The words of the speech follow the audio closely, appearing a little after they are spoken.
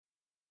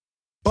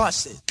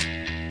Bust it.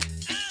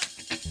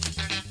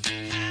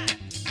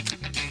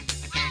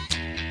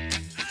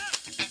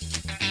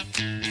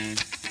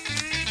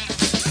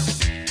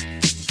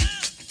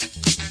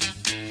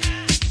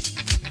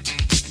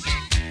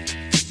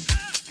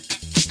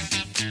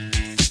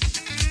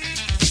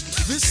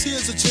 This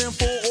here's a jam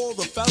for all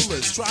the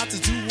fellas. Try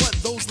to do what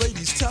those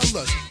ladies tell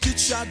us. Get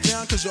shot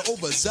down cause you're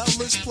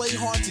overzealous. Play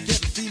hard to get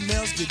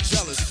females, get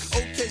jealous.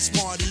 Okay,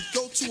 smarty,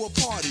 go to a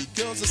party.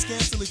 Girls are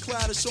scantily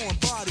clad and showing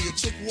body. A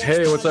chick walks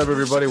Hey, what's down up,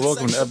 everybody?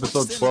 Welcome to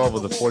episode 12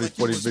 of the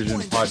 4040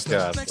 Vision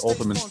podcast,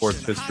 Ultimate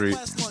Sports History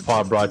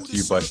pod brought to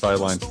you by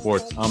Sideline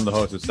Sports. I'm the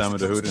host, Osama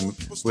Dahoud,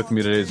 and with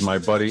me today is my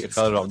buddy,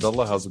 Khalid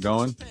Abdullah. How's it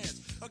going?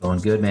 Going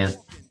good, man.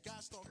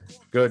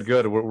 Good.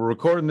 We're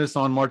recording this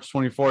on March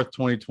 24th,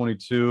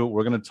 2022.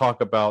 We're going to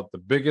talk about the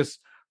biggest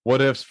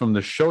what-ifs from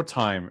the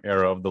Showtime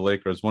era of the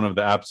Lakers, one of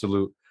the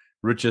absolute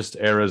richest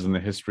eras in the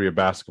history of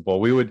basketball.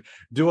 We would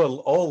do an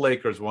all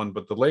Lakers one,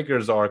 but the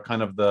Lakers are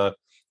kind of the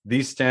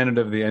standard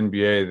of the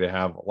NBA. They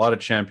have a lot of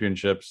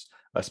championships,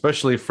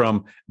 especially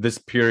from this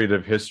period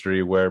of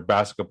history where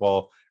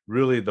basketball,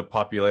 really the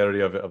popularity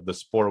of the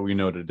sport we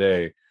know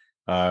today,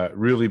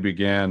 really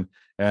began.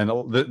 And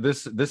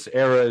this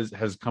era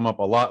has come up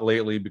a lot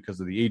lately because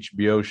of the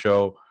HBO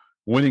show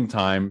Winning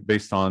Time,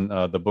 based on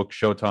the book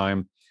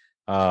Showtime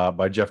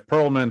by Jeff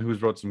Pearlman,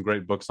 who's wrote some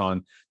great books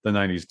on the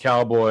 90s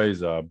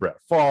Cowboys, Brett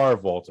Favre,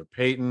 Walter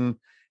Payton,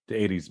 the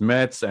 80s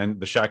Mets, and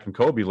the Shaq and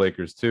Kobe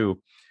Lakers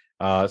too.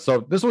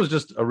 So this was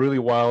just a really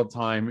wild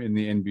time in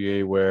the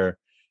NBA where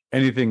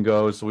anything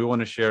goes. So we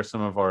want to share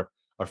some of our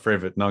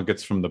favorite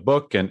nuggets from the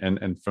book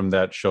and from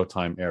that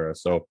Showtime era.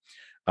 So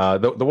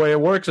the way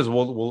it works is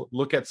we'll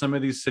look at some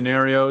of these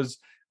scenarios,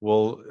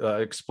 we'll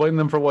explain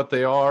them for what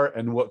they are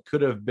and what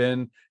could have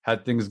been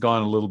had things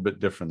gone a little bit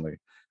differently.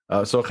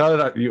 So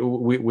Khalid,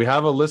 we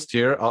have a list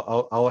here.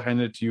 I'll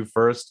hand it to you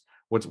first.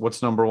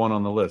 What's number one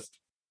on the list?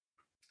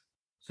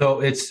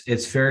 So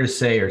it's fair to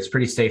say, or it's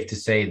pretty safe to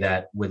say,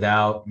 that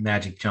without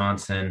Magic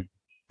Johnson,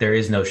 there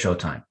is no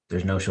Showtime.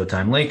 There's no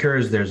Showtime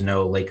Lakers. There's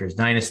no Lakers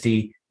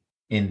dynasty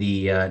in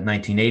the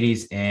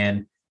 1980s,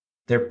 and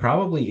there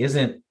probably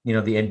isn't, the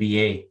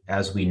NBA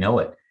as we know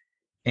it.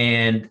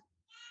 And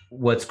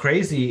what's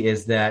crazy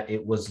is that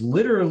it was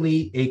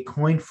literally a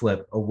coin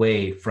flip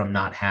away from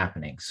not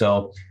happening.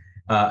 So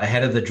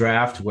ahead of the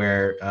draft,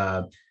 where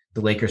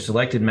the Lakers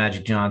selected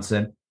Magic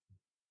Johnson,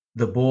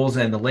 the Bulls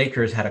and the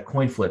Lakers had a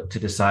coin flip to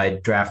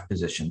decide draft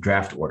position,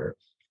 draft order.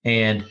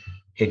 And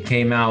it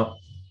came out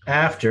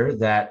after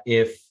that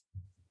if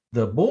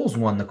the Bulls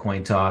won the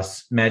coin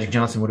toss, Magic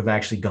Johnson would have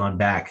actually gone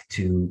back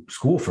to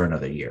school for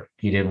another year.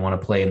 He didn't want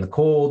to play in the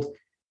cold,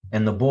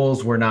 and the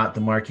Bulls were not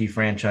the marquee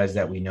franchise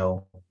that we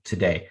know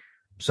today.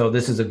 So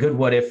this is a good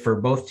what if for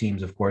both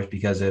teams, of course,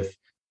 because if,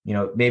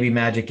 maybe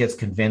Magic gets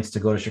convinced to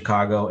go to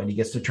Chicago and he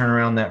gets to turn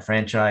around that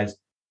franchise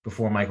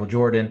before Michael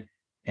Jordan,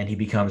 and he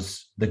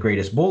becomes the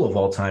greatest Bull of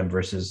all time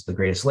versus the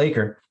greatest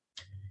Laker.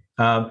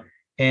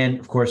 And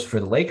of course, for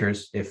the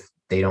Lakers, if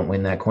they don't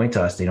win that coin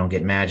toss, they don't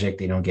get Magic,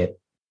 they don't get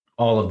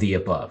all of the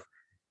above.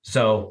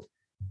 So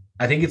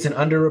I think it's an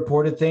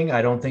underreported thing.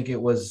 I don't think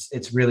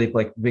it's really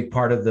like a big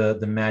part of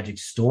the Magic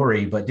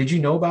story. But did you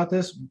know about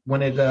this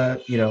when it,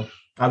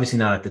 obviously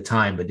not at the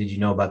time, but did you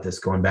know about this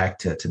going back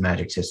to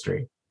Magic's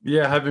history?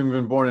 Yeah, having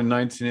been born in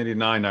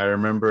 1989, I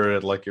remember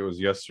it like it was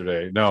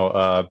yesterday.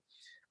 No,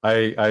 I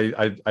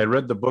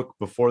read the book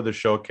before the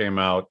show came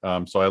out,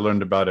 so I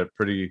learned about it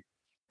pretty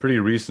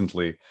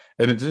recently.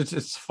 And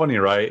it's funny,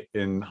 right?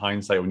 In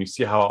hindsight, when you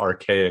see how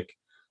archaic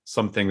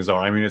some things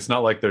are. I mean, it's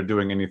not like they're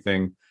doing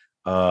anything,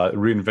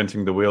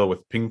 reinventing the wheel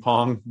with ping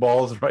pong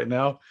balls right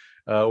now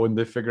when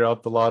they figure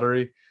out the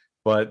lottery.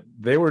 But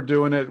they were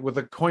doing it with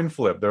a coin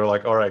flip. They're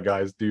like, all right,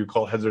 guys, do you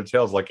call heads or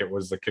tails, like it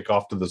was the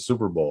kickoff to the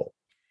Super Bowl?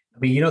 I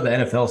mean, the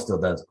NFL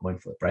still does a coin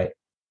flip, right?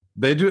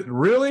 They do?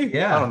 Really?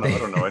 Yeah. I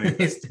don't know anything.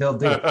 They still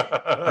do.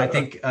 I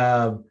think,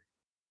 I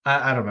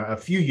don't know, a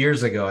few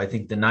years ago, I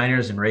think the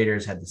Niners and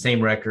Raiders had the same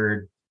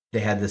record. They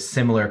had this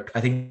similar,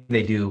 I think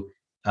they do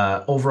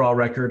overall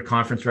record,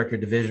 conference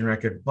record, division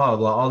record, blah, blah,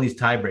 blah, all these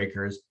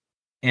tiebreakers.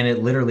 And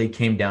it literally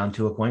came down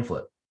to a coin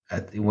flip.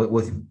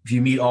 If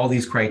you meet all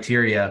these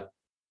criteria,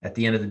 at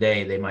the end of the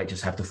day, they might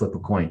just have to flip a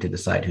coin to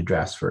decide who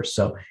drafts first.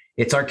 So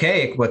it's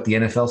archaic, but the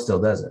NFL still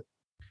does it.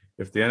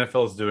 If the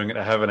NFL is doing it,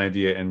 I have an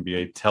idea.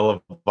 NBA,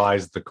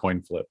 televise the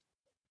coin flip.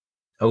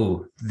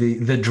 Oh,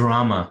 the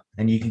drama.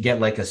 And you can get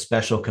like a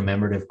special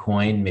commemorative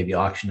coin, maybe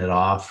auction it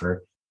off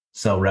or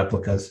sell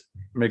replicas.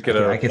 I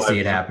could see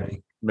it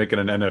happening. Make it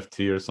an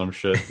NFT or some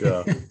shit.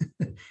 Yeah.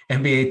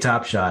 NBA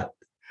Top Shot,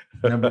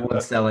 number one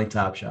selling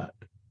Top Shot.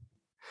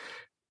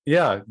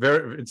 Yeah,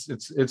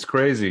 it's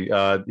crazy. He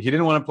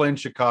didn't want to play in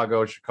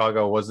Chicago.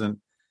 Chicago wasn't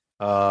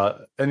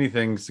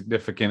anything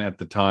significant at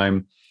the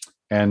time,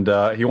 and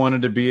he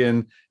wanted to be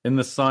in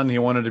the sun. He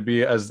wanted to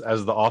be, as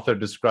the author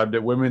described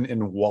it, women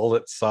in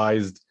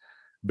wallet-sized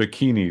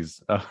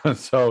bikinis.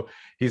 So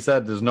he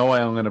said, "There's no way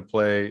I'm going to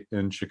play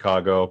in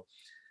Chicago."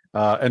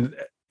 And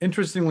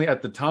interestingly,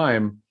 at the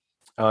time,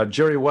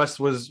 Jerry West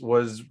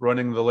was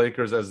running the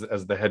Lakers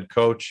as the head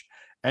coach,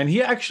 and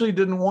he actually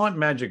didn't want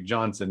Magic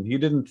Johnson. He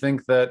didn't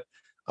think that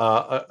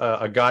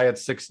a guy at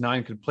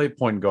 6'9" could play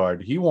point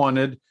guard. He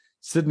wanted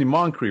Sidney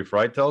Moncrief,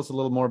 right? Tell us a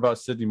little more about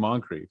Sidney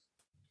Moncrief.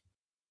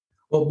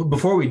 Well,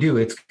 before we do,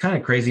 it's kind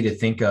of crazy to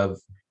think of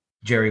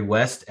Jerry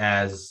West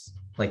as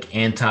like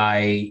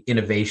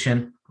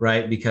anti-innovation,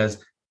 right?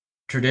 Because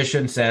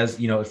tradition says,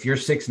 if you're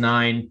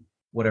 6'9",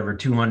 whatever,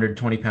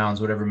 220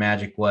 pounds, whatever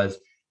Magic was,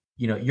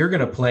 you're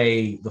going to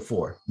play the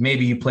 4.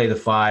 Maybe you play the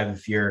 5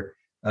 if you're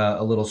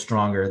a little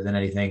stronger than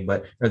anything,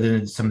 or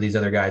than some of these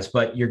other guys,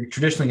 but you're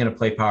traditionally going to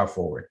play power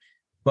forward.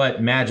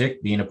 But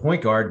Magic, being a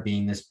point guard,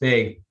 being this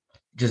big,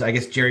 I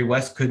guess Jerry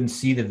West couldn't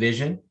see the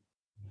vision.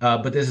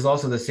 But this is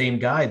also the same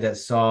guy that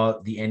saw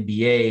the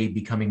NBA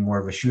becoming more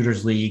of a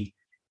shooters league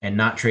and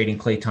not trading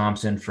Klay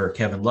Thompson for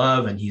Kevin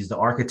Love. And he's the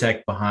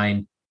architect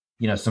behind,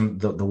 some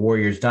the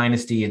Warriors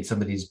dynasty and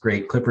some of these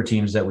great Clipper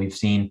teams that we've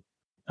seen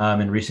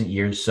in recent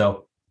years.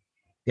 So,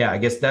 yeah, I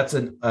guess that's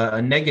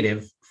a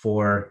negative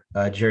for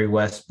Jerry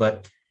West.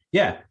 But,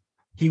 yeah,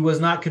 he was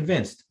not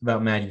convinced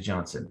about Magic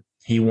Johnson.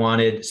 He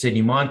wanted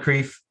Sidney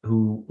Moncrief,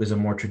 who was a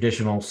more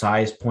traditional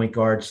size point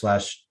guard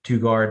 / 2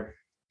 guard,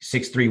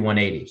 6'3",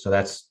 180. So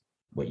that's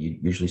what you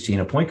usually see in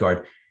a point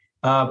guard.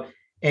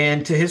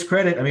 And to his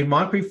credit, I mean,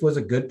 Moncrief was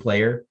a good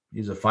player. He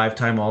was a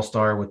 5-time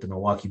All-Star with the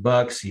Milwaukee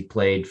Bucks. He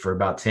played for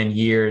about 10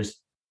 years.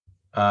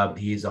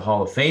 He's a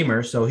Hall of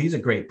Famer, so he's a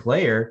great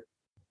player,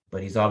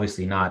 but he's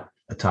obviously not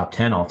a top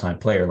 10 all-time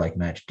player like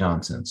Magic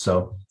Johnson.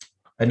 So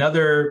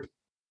another,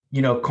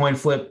 coin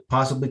flip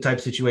possibly type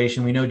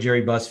situation. We know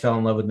Jerry Buss fell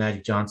in love with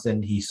Magic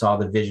Johnson. He saw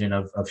the vision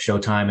of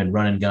Showtime and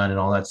run and gun and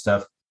all that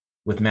stuff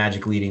with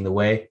Magic leading the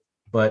way.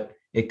 But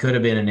it could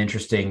have been an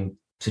interesting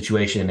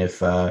situation if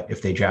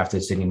they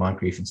drafted Sidney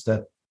Moncrief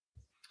instead.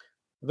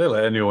 They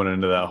let anyone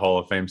into that Hall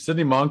of Fame.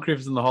 Sidney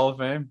Moncrief's in the Hall of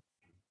Fame?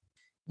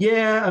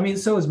 Yeah, I mean,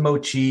 so is Mo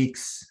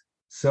Cheeks.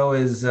 So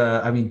is,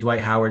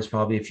 Dwight Howard's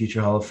probably a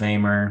future Hall of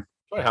Famer.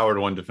 Dwight Howard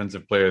won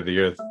Defensive Player of the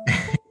Year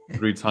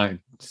 3 times.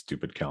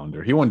 Stupid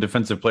calendar. He won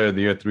Defensive Player of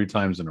the Year 3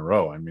 times in a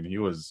row. I mean, he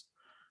was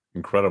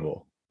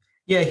incredible.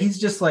 Yeah, he's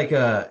just like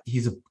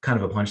he's a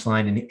kind of a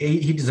punchline, and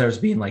he deserves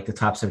being like the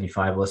top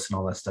 75 list and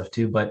all that stuff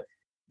too. But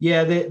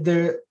yeah,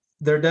 they're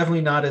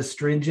definitely not as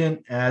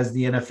stringent as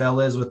the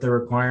NFL is with their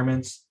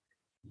requirements.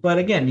 But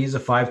again, he's a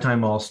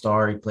 5-time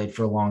All-Star. He played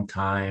for a long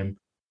time.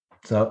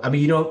 So I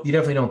mean, you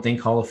definitely don't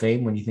think Hall of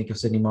Fame when you think of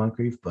Sidney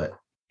Moncrief, but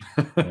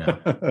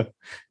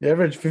He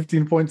averaged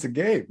 15 points a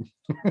game.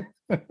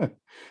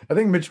 I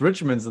think Mitch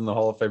Richmond's in the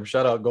Hall of Fame.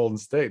 Shout out Golden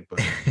State.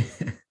 But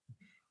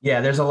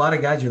yeah, there's a lot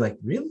of guys you're like,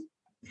 really?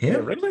 Him? Yeah,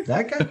 really?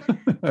 That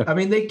guy? I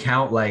mean, they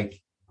count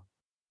like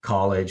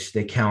college,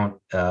 they count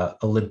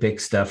Olympic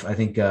stuff. I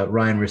think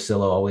Ryan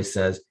Russillo always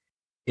says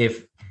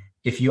if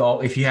you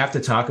have to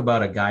talk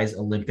about a guy's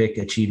Olympic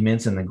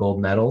achievements and the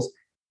gold medals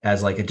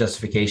as like a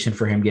justification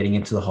for him getting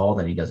into the Hall,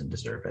 then he doesn't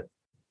deserve it.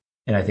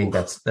 And I think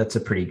that's a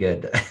pretty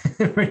good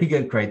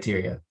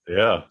criteria.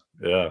 Yeah.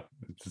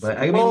 But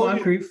I mean,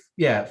 Moncrief,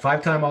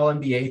 5-time All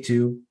NBA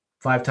too,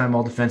 5-time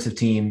All Defensive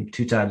Team,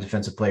 2-time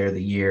Defensive Player of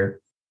the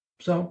Year.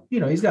 So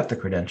he's got the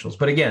credentials.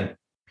 But again,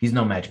 he's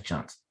no Magic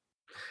Johnson.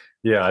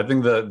 Yeah, I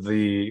think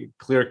the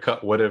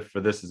clear-cut what if for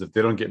this is if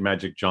they don't get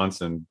Magic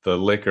Johnson, the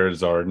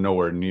Lakers are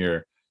nowhere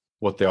near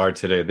what they are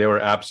today. They were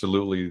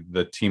absolutely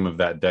the team of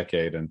that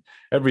decade. And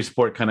every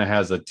sport kind of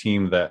has a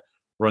team that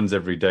runs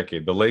every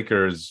decade. The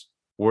Lakers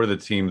were the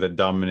team that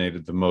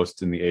dominated the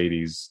most in the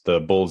 80s, the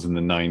Bulls in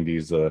the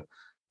 90s,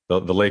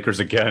 the Lakers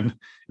again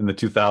in the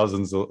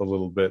 2000s a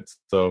little bit.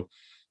 So,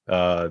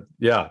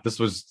 this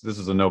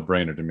is a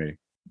no-brainer to me.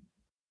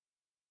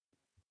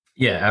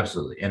 Yeah,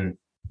 absolutely. And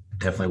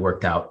definitely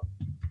worked out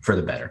for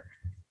the better.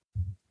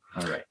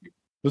 All right.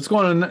 Let's go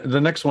on to the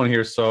next one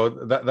here. So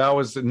that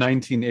was in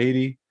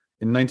 1980.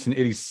 In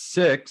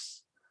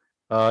 1986,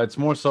 it's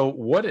more so,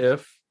 what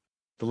if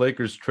the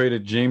Lakers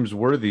traded James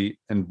Worthy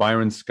and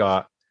Byron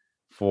Scott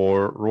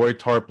for Roy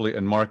Tarpley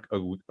and Mark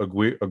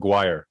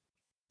Aguirre?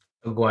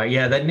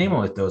 Yeah, that name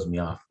always throws me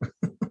off.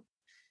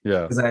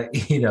 Yeah.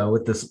 Because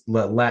with this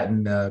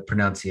Latin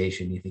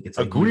pronunciation, you think it's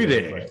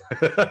Aguirre.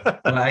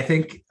 Well, I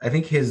think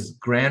his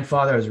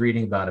grandfather, I was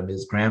reading about him,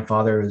 his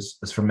grandfather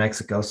was from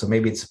Mexico, so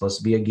maybe it's supposed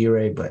to be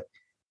Aguirre, but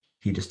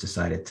he just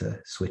decided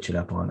to switch it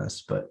up on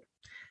us. But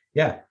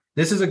yeah,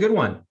 this is a good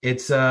one.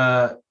 It's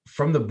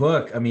from the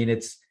book. I mean,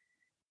 it's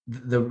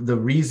the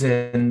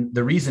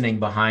reasoning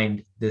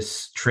behind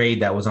this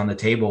trade that was on the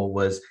table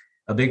was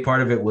a big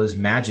part of it was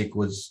Magic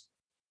was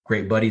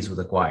great buddies with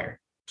Aguirre.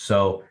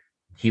 So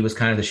he was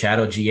kind of the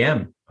shadow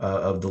GM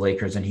of the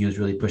Lakers, and he was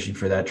really pushing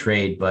for that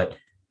trade. But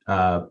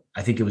I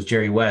think it was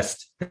Jerry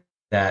West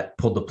that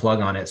pulled the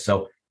plug on it.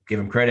 So give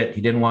him credit.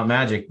 He didn't want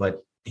Magic,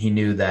 but he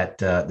knew that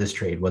this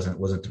trade wasn't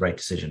the right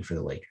decision for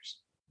the Lakers.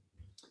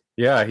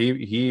 Yeah,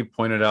 he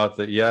pointed out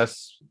that,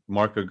 yes,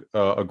 Mark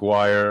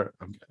Aguirre,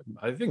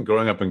 I think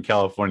growing up in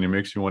California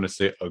makes me want to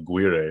say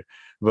Aguirre,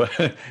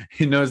 but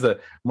he knows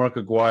that Mark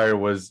Aguirre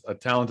was a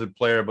talented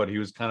player, but he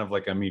was kind of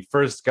like a me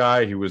first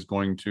guy. He was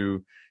going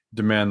to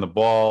demand the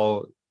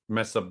ball,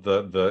 mess up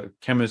the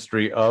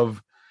chemistry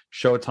of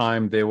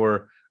Showtime. They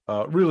were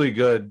really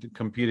good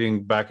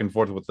competing back and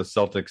forth with the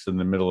Celtics in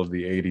the middle of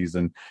the 80s,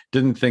 and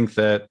didn't think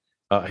that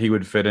he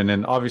would fit in.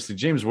 And obviously,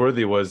 James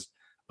Worthy was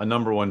a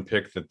number one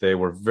pick that they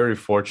were very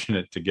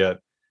fortunate to get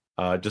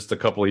just a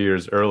couple of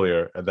years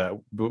earlier. That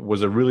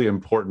was a really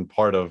important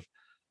part of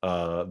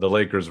the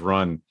Lakers'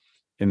 run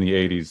in the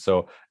 80s.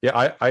 So,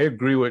 yeah, I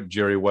agree with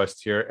Jerry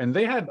West here. And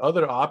they had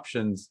other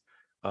options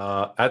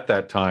at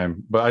that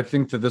time, but I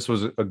think that this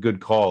was a good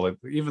call.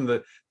 Even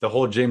the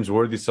whole James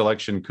Worthy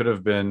selection could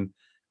have been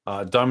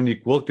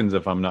Dominique Wilkins,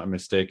 if I'm not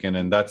mistaken.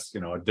 And that's,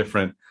 a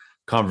different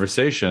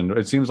conversation.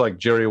 It seems like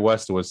Jerry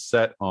West was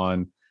set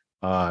on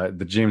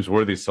the James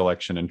Worthy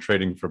selection and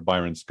trading for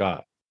Byron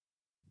Scott.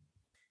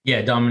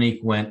 Yeah,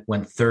 Dominique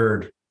went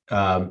third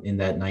in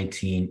that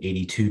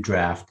 1982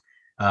 draft.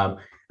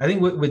 I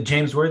think with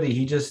James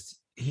Worthy,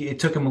 it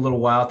took him a little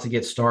while to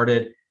get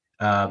started.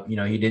 He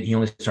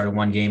only started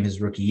one game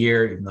his rookie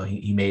year, even though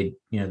he made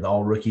the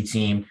all rookie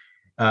team.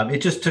 It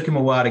just took him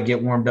a while to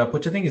get warmed up,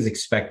 which I think is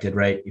expected,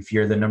 right? If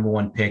you're the number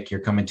one pick, you're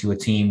coming to a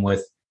team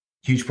with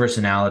huge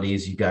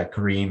personalities. You've got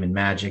Kareem and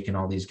Magic and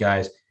all these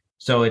guys.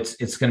 So it's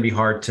going to be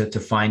hard to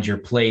find your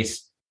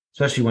place,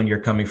 especially when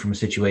you're coming from a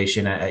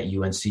situation at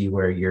UNC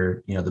where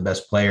you're, the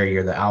best player,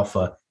 you're the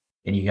alpha,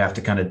 and you have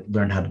to kind of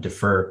learn how to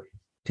defer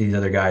to these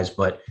other guys.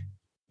 But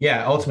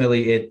yeah,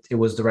 ultimately it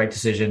was the right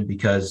decision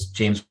because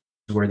James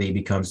Worthy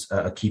becomes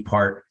a key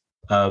part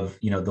of,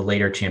 the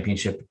later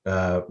championship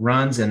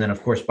runs. And then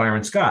of course,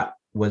 Byron Scott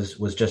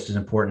was just as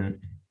important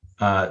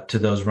to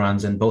those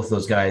runs. And both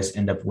those guys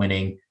end up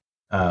winning,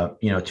 2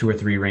 or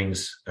 3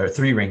 rings or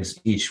 3 rings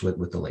each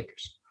with the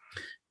Lakers.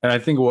 And I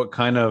think what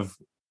kind of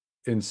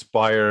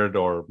inspired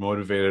or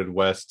motivated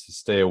West to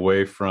stay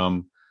away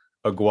from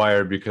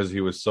Aguirre, because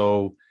he was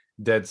so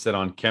dead set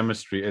on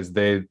chemistry, is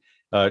they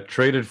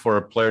traded for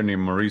a player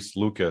named Maurice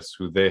Lucas,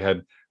 who they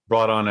had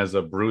brought on as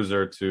a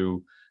bruiser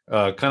to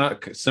kind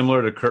of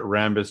similar to Kurt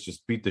Rambis,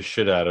 just beat the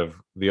shit out of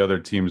the other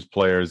team's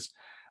players.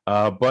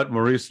 But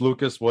Maurice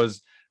Lucas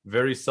was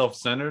very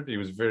self-centered. He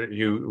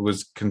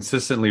was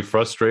consistently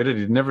frustrated.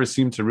 He never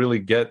seemed to really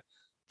get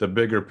the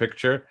bigger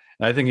picture.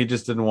 And I think he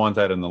just didn't want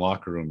that in the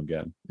locker room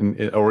again,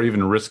 or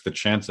even risk the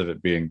chance of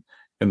it being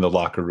in the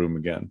locker room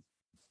again.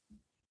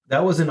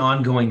 That was an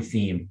ongoing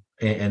theme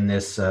in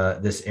this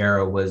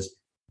era, was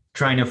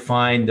trying to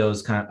find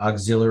those kind of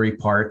auxiliary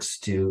parts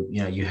to,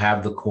 you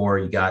have the core,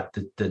 you got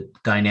the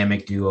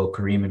dynamic duo,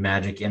 Kareem and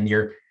Magic, and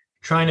you're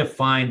trying to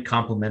find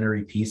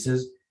complementary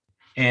pieces.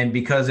 And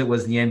because it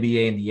was the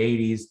NBA in the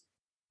 80s,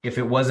 if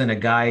it wasn't a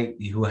guy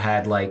who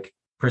had like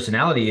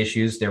personality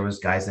issues, there was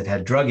guys that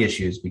had drug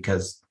issues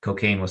because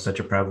cocaine was such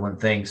a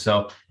prevalent thing.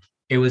 So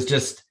it was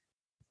just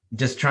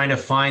trying to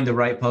find the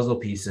right puzzle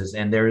pieces.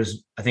 And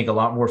there's, I think, a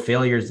lot more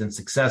failures than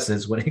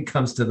successes when it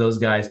comes to those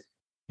guys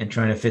and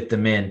trying to fit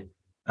them in.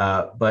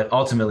 But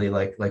ultimately,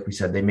 like we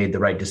said, they made the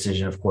right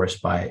decision, of course,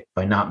 by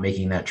not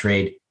making that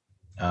trade.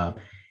 And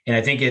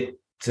I think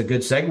it's a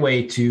good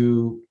segue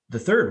to the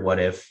third what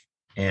if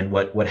and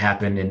what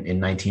happened in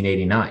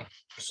 1989.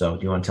 So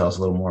do you want to tell us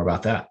a little more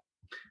about that?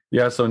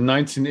 Yeah, so in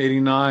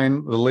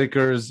 1989, the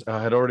Lakers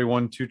had already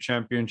won 2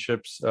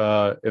 championships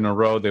in a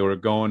row. They were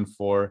going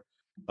for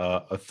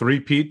a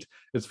three-peat.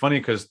 It's funny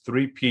because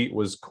three-peat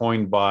was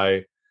coined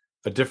by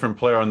a different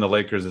player on the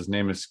Lakers. His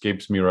name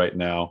escapes me right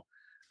now.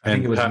 I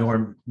think it was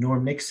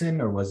Norm Nixon,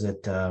 or was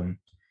it? No,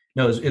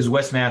 it was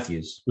Wes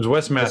Matthews. It was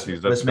Wes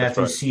Matthews. Wes Matthews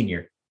right.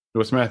 Sr.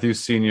 Wes Matthews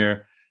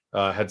Sr.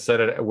 Had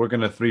said it. We're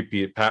going to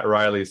three-peat. Pat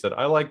Riley said,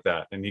 "I like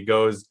that," and he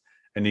goes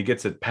and he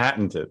gets it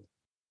patented.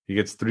 He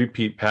gets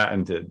three-peat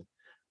patented.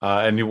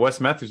 And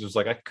Wes Matthews was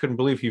like, I couldn't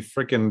believe he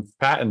freaking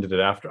patented it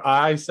after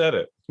I said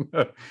it,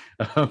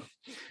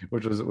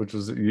 which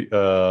was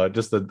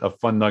just a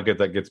fun nugget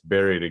that gets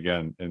buried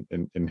again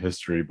in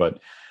history. But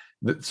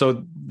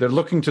so they're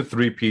looking to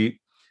three-peat.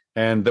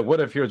 And the what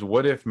if here is,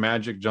 what if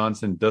Magic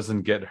Johnson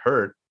doesn't get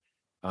hurt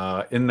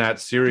in that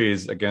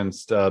series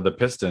against the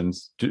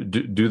Pistons?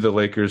 Do the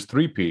Lakers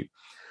three-peat?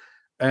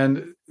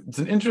 And it's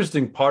an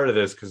interesting part of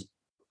this because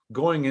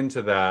going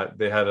into that,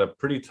 they had a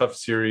pretty tough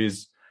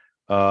series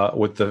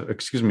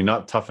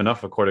not tough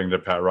enough, according to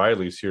Pat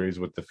Riley, series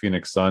with the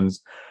Phoenix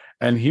Suns.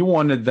 And he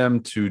wanted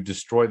them to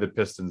destroy the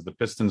Pistons. The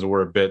Pistons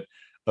were a bit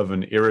of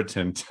an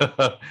irritant in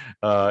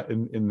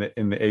the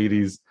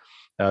 80s.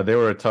 They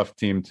were a tough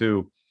team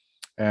too.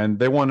 And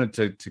they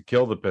wanted to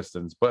kill the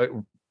Pistons. But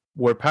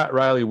where Pat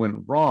Riley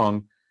went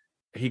wrong,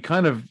 he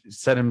kind of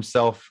set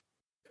himself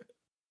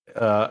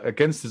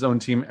against his own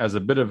team as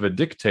a bit of a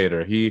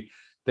dictator.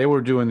 They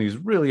were doing these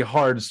really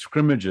hard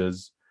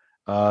scrimmages,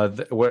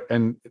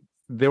 and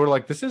they were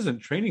like, "This isn't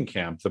training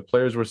camp." The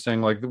players were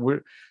saying, "Like,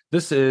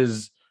 this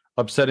is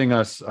upsetting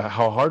us.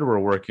 How hard we're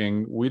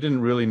working. We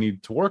didn't really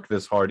need to work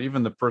this hard."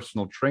 Even the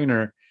personal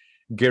trainer,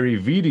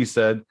 Gary Vitti,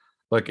 said,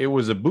 "Like, it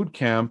was a boot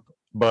camp,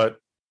 but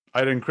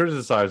I didn't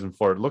criticize him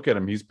for it. Look at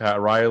him. He's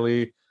Pat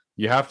Riley.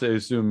 You have to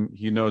assume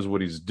he knows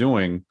what he's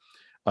doing."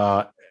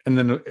 And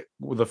then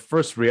the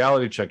first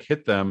reality check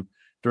hit them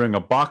during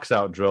a box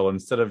out drill.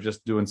 Instead of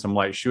just doing some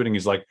light shooting,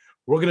 he's like,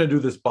 we're going to do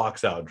this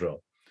box out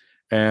drill.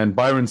 And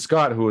Byron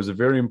Scott, who was a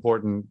very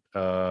important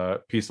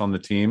piece on the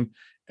team,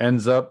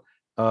 ends up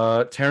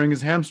tearing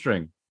his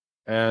hamstring,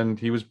 and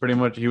he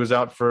was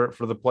out for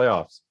the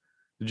playoffs.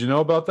 Did you know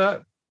about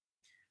that?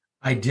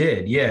 I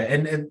did, yeah.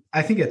 And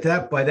I think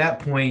by that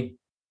point,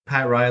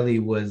 Pat Riley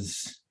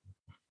was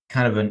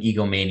kind of an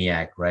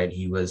egomaniac, right?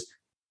 He was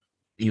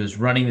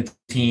running the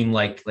team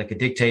like a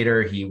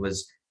dictator. He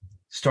was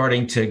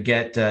starting to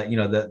get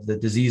the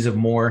disease of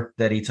more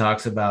that he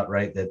talks about,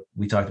 right? That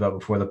we talked about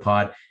before the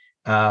pod.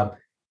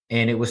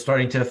 And it was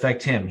starting to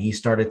affect him. He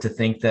started to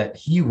think that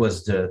he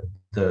was the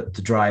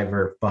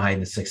driver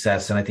behind the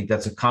success. And I think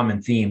that's a common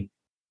theme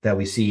that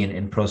we see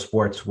in pro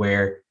sports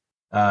where,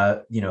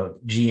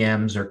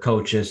 GMs or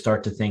coaches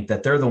start to think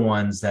that they're the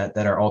ones that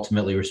are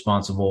ultimately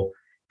responsible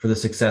for the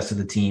success of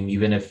the team,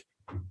 even if,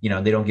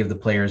 they don't give the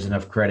players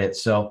enough credit.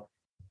 So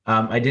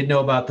I did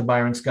know about the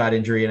Byron Scott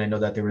injury, and I know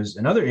that there was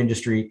another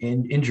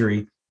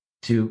injury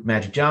to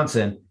Magic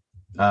Johnson.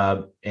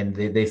 And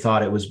they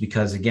thought it was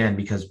because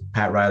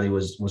Pat Riley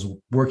was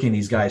working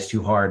these guys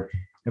too hard.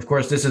 Of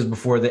course, this is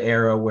before the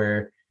era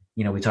where,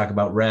 we talk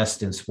about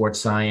rest and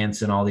sports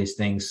science and all these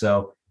things.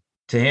 So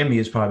to him, he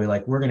was probably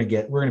like, we're going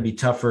to be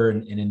tougher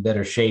and in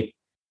better shape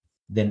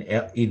than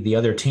the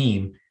other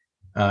team.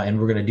 And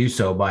we're going to do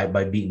so by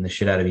beating the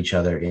shit out of each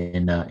other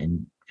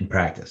in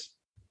practice.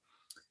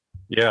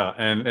 Yeah,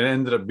 and it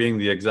ended up being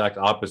the exact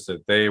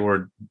opposite. They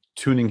were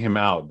tuning him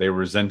out. They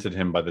resented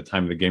him by the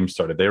time the game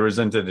started. They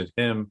resented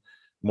him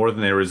more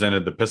than they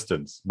resented the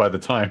Pistons by the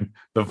time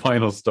the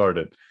finals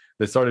started.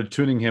 They started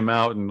tuning him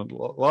out, and a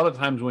lot of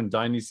times when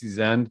dynasties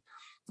end,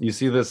 you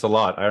see this a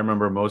lot. I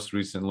remember most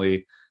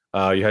recently,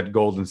 you had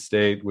Golden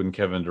State when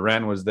Kevin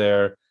Durant was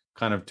there,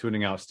 kind of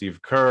tuning out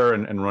Steve Kerr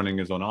and running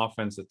his own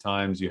offense at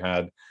times. You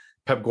had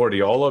Pep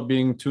Guardiola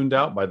being tuned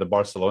out by the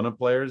Barcelona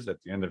players at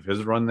the end of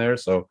his run there.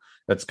 So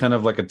that's kind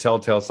of like a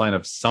telltale sign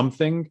of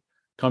something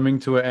coming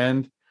to an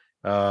end.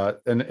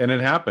 And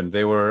it happened.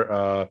 They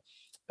were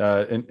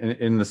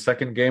in the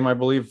second game, I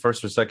believe,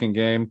 first or second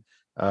game,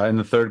 in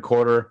the third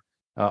quarter.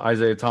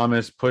 Isaiah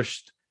Thomas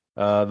pushed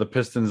the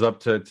Pistons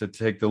up to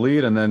take the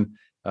lead. And then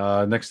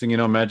next thing you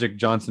know, Magic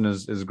Johnson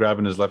is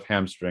grabbing his left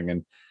hamstring.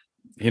 And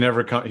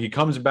he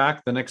comes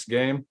back the next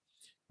game.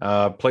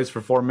 Plays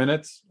for 4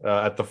 minutes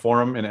at the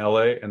Forum in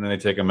LA, and then they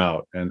take him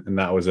out. And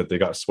that was it. They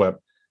got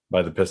swept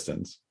by the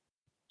Pistons.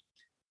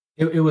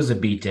 It was a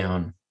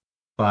beatdown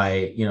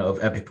by,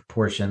 of epic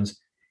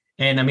proportions.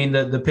 And I mean,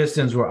 the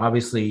Pistons were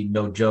obviously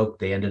no joke.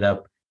 They ended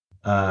up,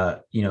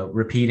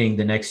 repeating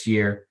the next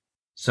year.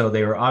 So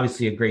they were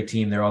obviously a great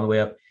team. They're all the way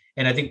up.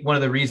 And I think one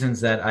of the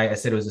reasons that I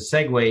said it was a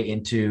segue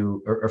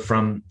into or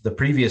from the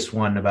previous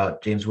one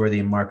about James Worthy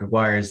and Mark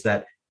Aguirre is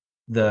that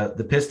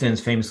the Pistons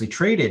famously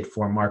traded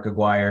for Mark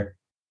Aguirre,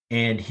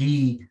 and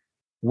he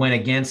went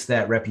against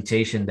that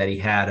reputation that he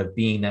had of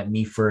being that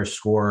me first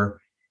scorer.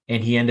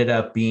 And he ended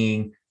up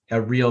being a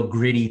real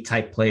gritty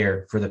type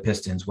player for the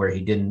Pistons, where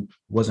he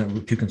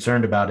wasn't too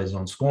concerned about his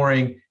own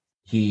scoring.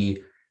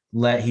 He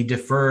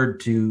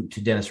deferred to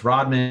Dennis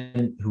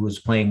Rodman, who was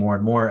playing more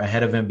and more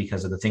ahead of him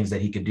because of the things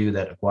that he could do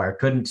that Aguirre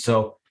couldn't.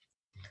 So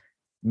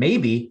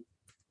maybe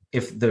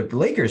if the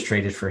Lakers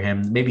traded for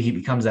him, maybe he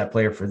becomes that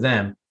player for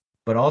them.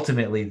 But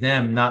ultimately,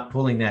 them not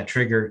pulling that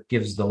trigger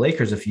gives the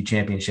Lakers a few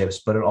championships,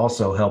 but it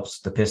also helps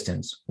the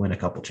Pistons win a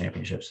couple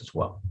championships as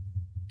well.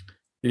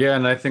 Yeah,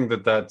 and I think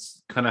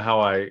that's kind of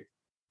how I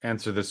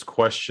answer this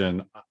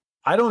question.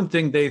 I don't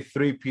think they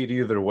three-peat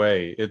either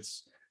way.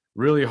 It's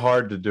really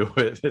hard to do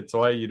it. It's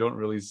why you don't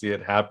really see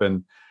it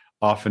happen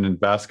often in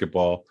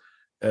basketball.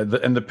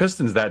 And the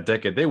Pistons that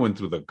decade, they went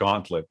through the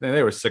gauntlet.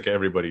 They were sick of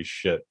everybody's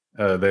shit.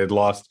 They had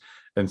lost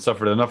and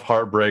suffered enough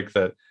heartbreak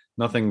that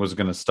nothing was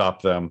going to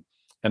stop them.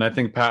 And I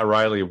think Pat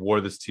Riley wore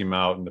this team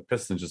out, and the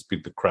Pistons just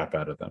beat the crap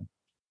out of them.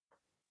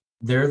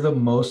 They're the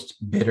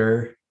most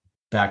bitter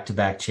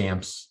back-to-back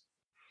champs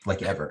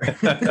like ever.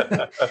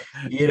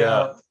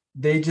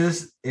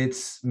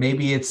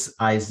 It's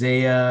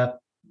Isaiah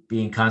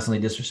being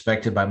constantly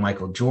disrespected by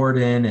Michael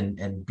Jordan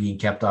and being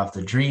kept off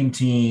the dream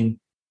team,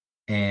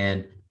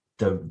 and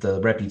the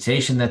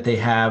reputation that they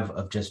have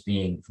of just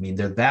being,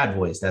 they're bad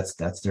boys.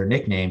 That's their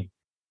nickname.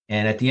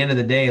 And at the end of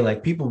the day,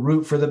 like, people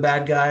root for the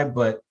bad guy,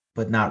 but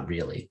not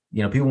really.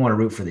 People want to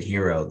root for the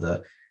hero,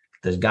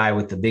 the guy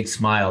with the big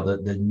smile,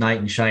 the knight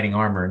in shining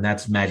armor, and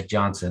that's Magic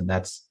Johnson.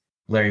 That's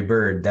Larry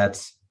Bird.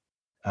 That's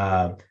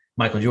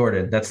Michael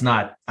Jordan. That's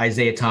not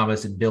Isaiah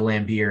Thomas and Bill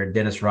Laimbeer and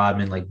Dennis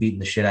Rodman, like beating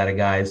the shit out of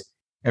guys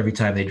every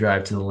time they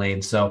drive to the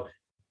lane. So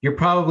you're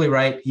probably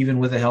right. Even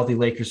with a healthy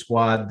Lakers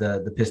squad,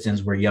 the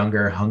Pistons were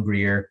younger,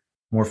 hungrier,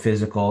 more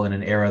physical in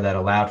an era that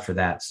allowed for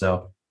that.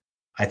 So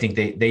I think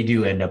they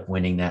do end up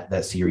winning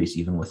that series,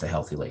 even with a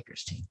healthy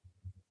Lakers team.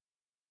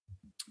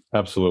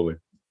 Absolutely.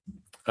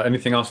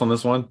 Anything else on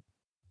this one?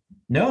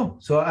 No.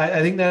 So I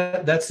think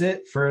that's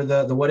it for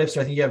the what ifs.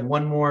 I think you have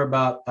one more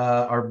about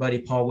our buddy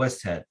Paul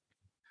Westhead.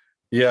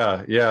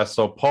 Yeah.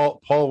 So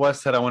Paul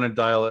Westhead, I want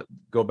to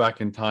go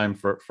back in time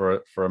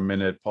for a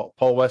minute. Paul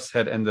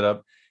Westhead ended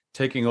up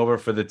taking over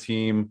for the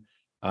team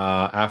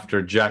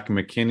after Jack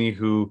McKinney,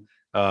 who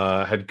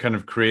had kind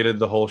of created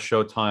the whole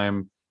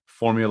Showtime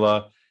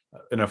formula.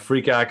 In a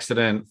freak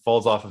accident,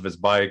 falls off of his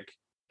bike,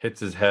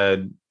 hits his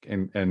head,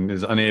 and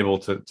is unable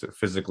to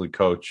physically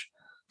coach.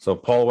 So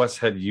Paul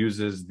Westhead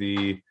uses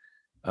the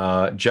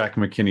Jack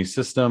McKinney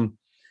system,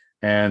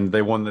 and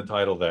they won the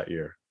title that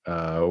year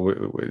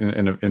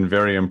in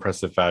very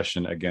impressive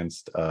fashion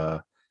against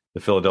the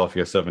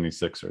Philadelphia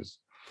 76ers.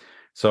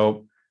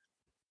 So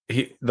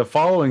the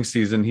following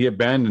season, he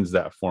abandons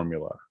that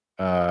formula.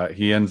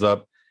 He ends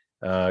up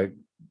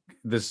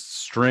this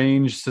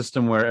strange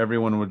system where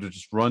everyone would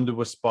just run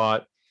to a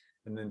spot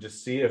and then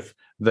just see if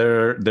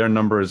their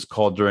number is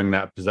called during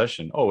that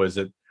possession. Oh, is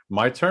it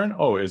my turn?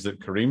 Oh, is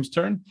it Kareem's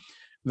turn?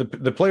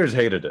 The players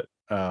hated it,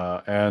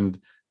 and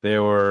they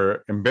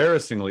were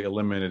embarrassingly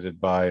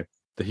eliminated by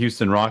the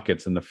Houston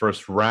Rockets in the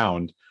first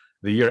round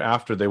the year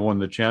after they won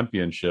the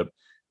championship,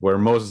 where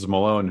Moses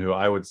Malone, who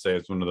I would say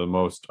is one of the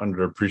most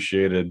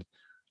underappreciated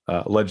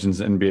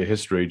legends in NBA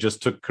history,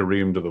 just took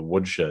Kareem to the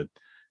woodshed,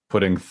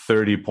 putting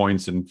 30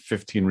 points and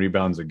 15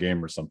 rebounds a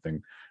game or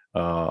something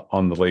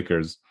on the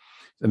Lakers.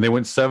 And they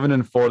went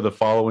 7-4 the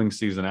following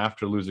season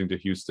after losing to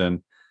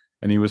Houston,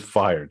 and he was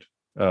fired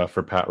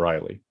for Pat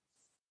Riley.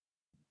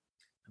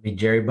 I mean,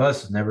 Jerry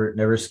Buss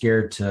never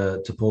scared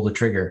to pull the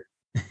trigger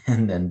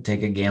and then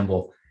take a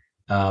gamble.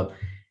 And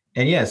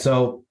yeah,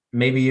 so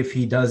maybe if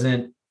he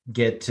doesn't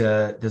get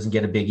a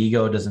big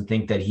ego, doesn't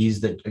think that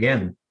he's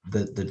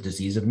the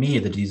disease of me,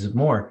 the disease of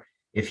more.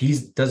 If he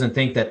doesn't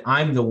think that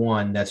I'm the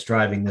one that's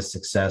driving this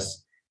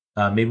success,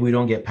 maybe we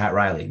don't get Pat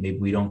Riley. Maybe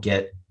we don't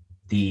get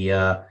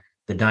the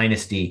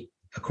dynasty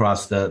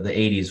across the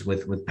 80s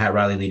with Pat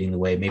Riley leading the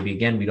way. Maybe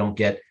again we don't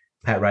get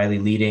Pat Riley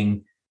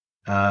leading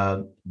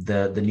the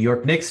New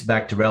York Knicks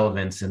back to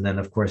relevance, and then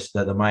of course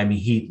the Miami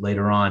Heat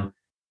later on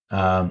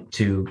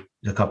to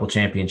a couple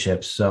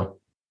championships.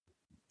 So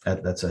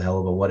that's a hell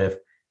of a what if.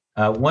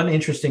 One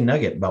interesting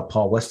nugget about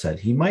Paul Westhead: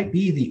 he might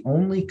be the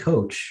only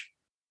coach.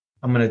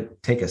 I'm going to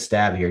take a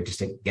stab here, just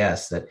take a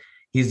guess that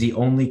he's the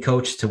only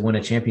coach to win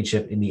a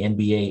championship in the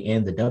NBA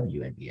and the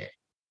WNBA.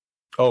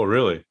 Oh,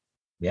 really?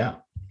 Yeah.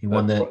 He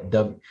won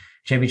the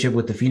championship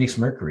with the Phoenix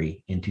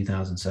Mercury in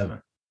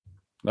 2007.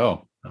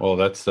 Oh, well,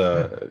 that's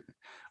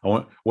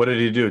what did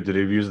he do? Did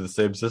he use the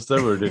same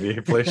system, or did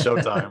he play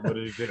Showtime? What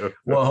did he do?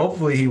 Well,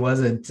 hopefully he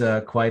wasn't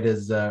quite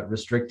as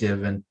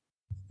restrictive, and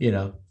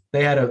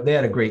they had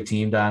a great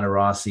team. Diana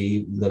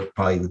Rossi,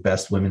 probably the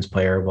best women's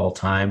player of all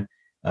time.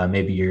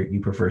 Maybe you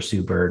prefer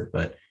Sue Bird,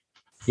 but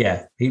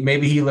yeah,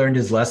 maybe he learned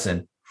his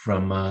lesson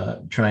from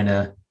trying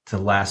to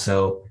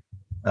lasso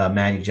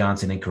Magic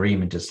Johnson and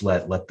Kareem and just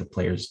let the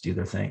players do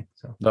their thing.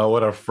 So, no,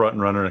 what a front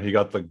runner! He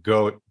got the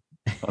GOAT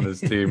on his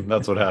team.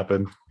 That's what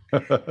happened.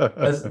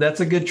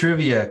 that's a good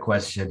trivia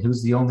question.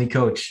 Who's the only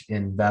coach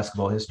in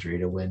basketball history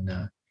to win?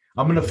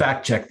 I'm going to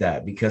fact check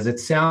that because it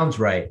sounds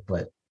right,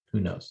 but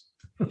who knows?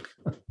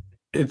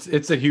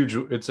 It's a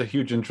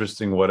huge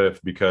interesting what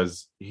if,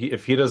 because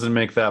if he doesn't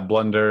make that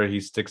blunder, he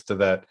sticks to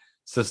that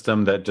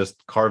system that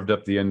just carved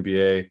up the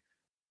NBA.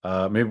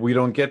 Maybe we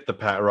don't get the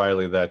Pat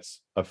Riley that's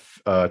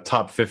a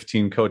top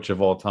 15 coach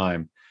of all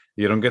time.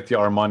 You don't get the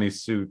Armani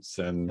suits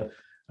and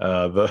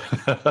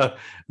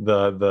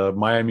the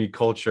Miami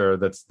culture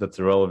that's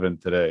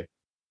irrelevant today.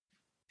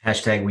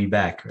 Hashtag we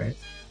back, right?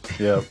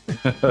 Yeah.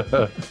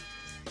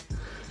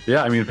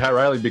 Yeah, I mean, Pat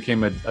Riley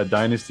became a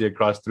dynasty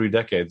across 3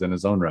 decades in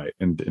his own right,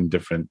 in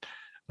different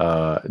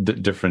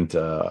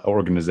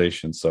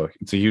organizations. So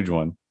it's a huge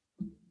one.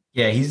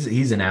 Yeah,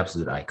 he's an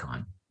absolute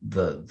icon.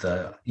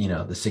 The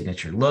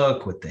signature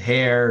look with the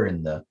hair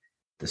and the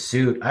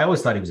suit. I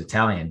always thought he was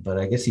Italian, but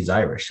I guess he's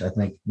Irish. I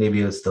think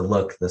maybe it was the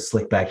look, the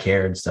slick back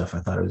hair and stuff. I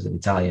thought it was an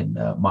Italian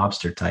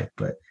mobster type,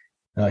 but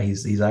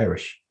he's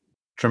Irish.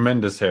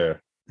 Tremendous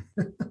hair.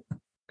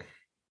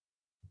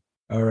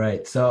 All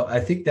right. So I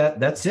think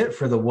that's it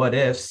for the what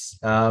ifs.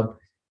 So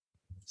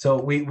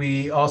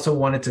we also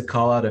wanted to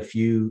call out a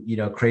few,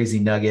 crazy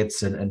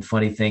nuggets and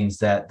funny things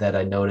that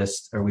I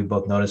noticed, or we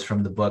both noticed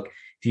from the book.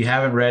 If you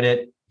haven't read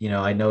it,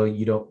 I know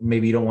you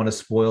don't want to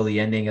spoil the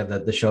ending of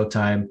the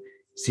Showtime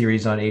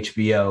series on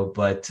HBO,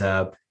 but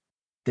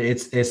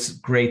it's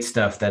great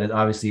stuff that it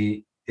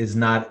obviously there's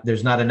not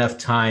enough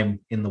time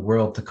in the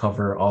world to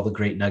cover all the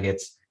great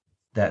nuggets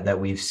that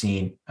we've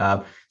seen.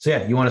 So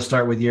yeah, you want to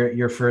start with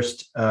your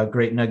first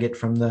great nugget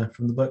from the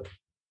book?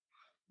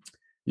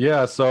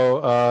 Yeah.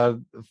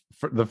 So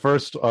the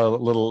first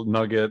little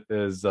nugget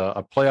is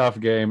a playoff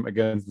game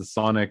against the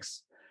Sonics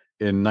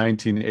in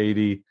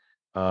 1980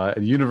 at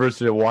the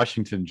University of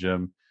Washington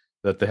gym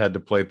that they had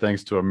to play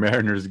thanks to a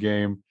Mariners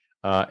game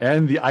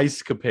and the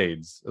Ice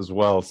Capades as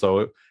well.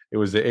 So it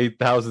was the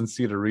 8,000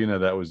 seat arena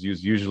that was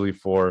used usually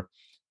for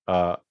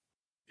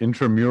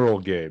intramural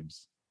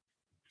games.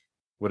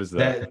 What is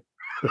that?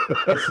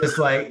 It's just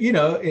like,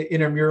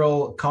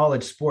 intramural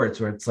college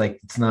sports where it's like,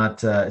 it's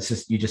not, it's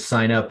just, you just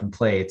sign up and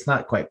play. It's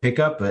not quite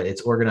pickup, but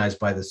it's organized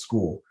by the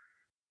school.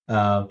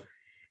 And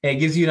it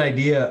gives you an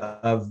idea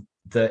of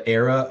the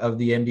era of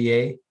the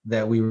NBA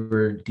that we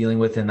were dealing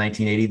with in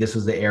 1980. This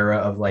was the era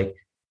of like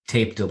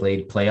tape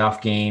delayed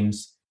playoff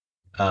games,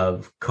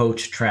 of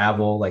coach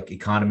travel, like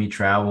economy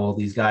travel.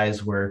 These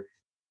guys were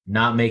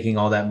not making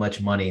all that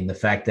much money. And the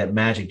fact that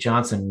Magic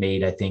Johnson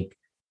made, I think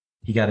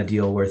he got a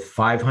deal worth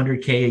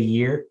 $500K a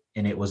year.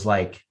 And it was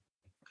like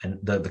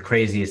the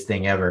craziest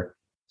thing ever.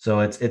 So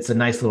it's a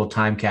nice little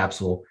time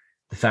capsule.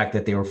 The fact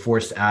that they were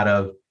forced out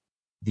of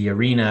the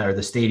arena or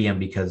the stadium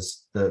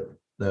because the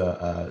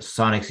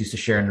Sonics used to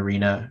share an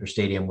arena or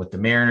stadium with the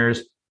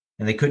Mariners,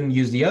 and they couldn't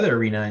use the other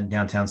arena in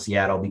downtown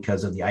Seattle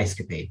because of the ice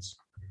capades.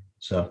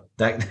 So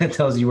that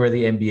tells you where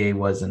the NBA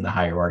was in the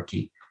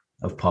hierarchy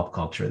of pop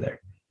culture there.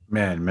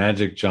 Man,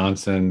 Magic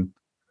Johnson,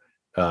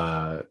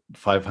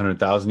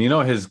 500,000. You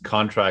know, his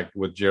contract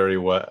with Jerry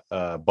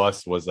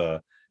Buss was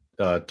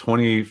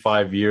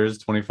 25 years,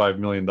 $25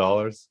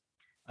 million.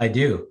 I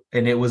do.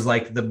 And it was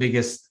like the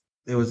biggest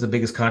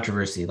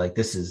controversy. Like,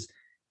 this is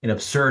an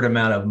absurd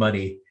amount of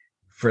money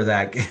for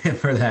that.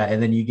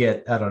 And then you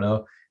get, I don't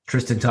know,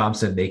 Tristan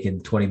Thompson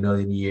making 20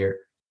 million a year.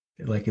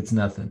 Like, it's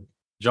nothing.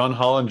 John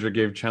Hollinger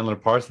gave Chandler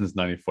Parsons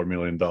 $94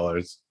 million. How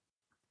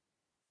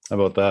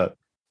about that?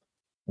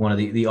 One of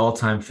the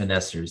all-time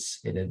finessers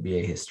in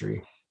NBA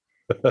history.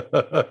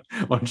 Why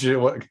don't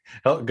you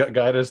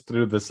guide us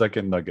through the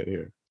second nugget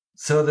here?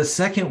 So the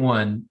second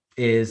one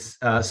is,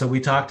 so we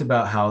talked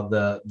about how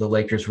the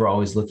Lakers were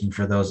always looking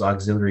for those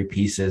auxiliary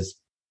pieces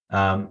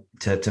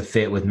to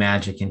fit with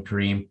Magic and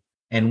Kareem.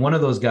 And one of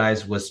those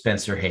guys was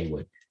Spencer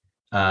Haywood,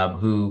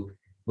 who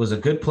was a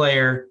good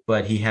player,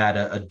 but he had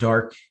a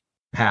dark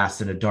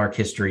past and a dark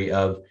history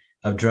of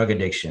drug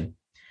addiction.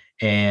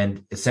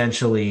 And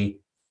essentially,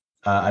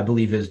 I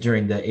believe it was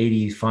during the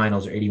 80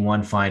 finals or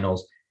 81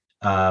 finals,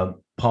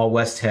 Paul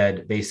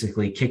Westhead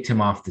basically kicked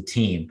him off the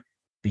team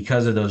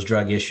because of those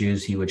drug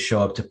issues. He would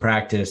show up to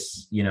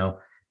practice,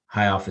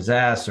 high off his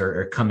ass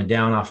or coming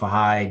down off a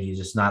high, and he's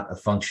just not a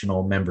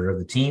functional member of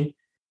the team.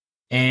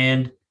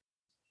 And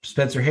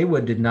Spencer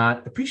Haywood did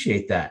not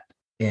appreciate that.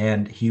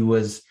 And he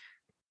was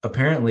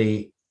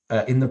apparently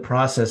in the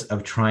process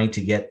of trying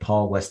to get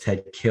Paul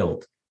Westhead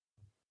killed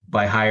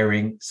by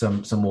hiring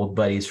some old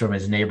buddies from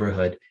his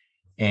neighborhood.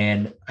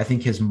 And I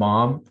think his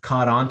mom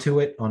caught onto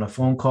it on a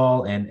phone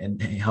call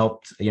and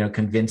helped,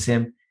 convince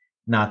him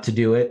not to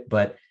do it.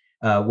 But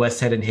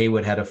Westhead and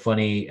Haywood had a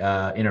funny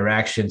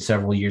interaction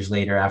several years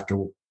later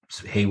after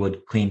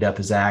Haywood cleaned up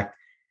his act,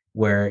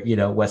 where,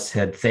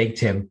 Westhead thanked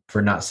him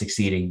for not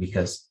succeeding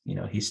because,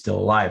 he's still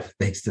alive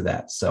thanks to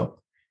that. So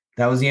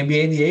that was the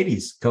NBA in the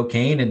 80s,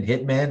 cocaine and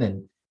hitmen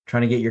and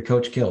trying to get your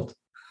coach killed.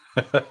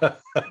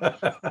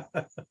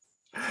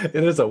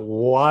 It is a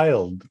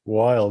wild,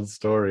 wild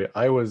story.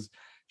 I was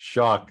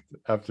shocked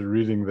after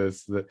reading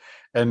this,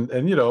 and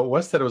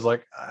Westhead was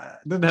like, I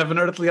didn't have an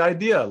earthly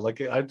idea.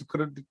 Like, I could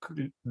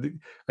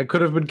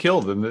have been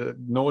killed, and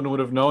no one would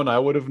have known. I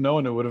would have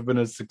known. It would have been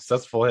a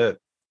successful hit.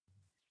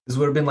 This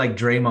would have been like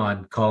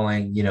Draymond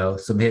calling,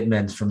 some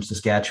hitmen from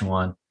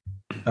Saskatchewan,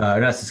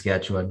 not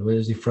Saskatchewan. Where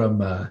is he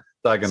from?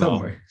 Saginaw.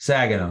 Somewhere.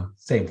 Saginaw,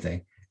 same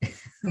thing.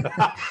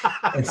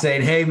 And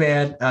saying, hey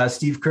man,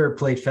 Steve Kerr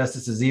played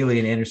Festus Ezeli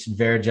and Anderson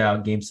Varejao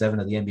in Game 7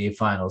 of the NBA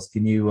Finals.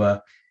 Can you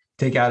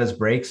take out his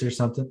brakes or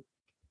something?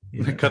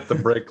 Cut the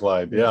brake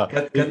line. Yeah,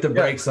 cut the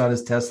brakes on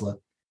his Tesla.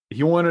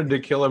 He wanted to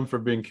kill him for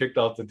being kicked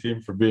off the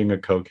team for being a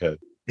cokehead.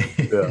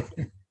 Yeah,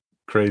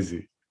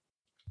 crazy.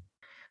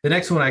 The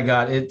next one I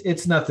got,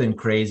 it's nothing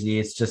crazy.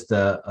 It's just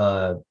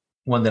a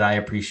one that I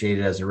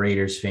appreciated as a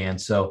Raiders fan.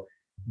 So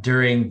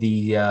during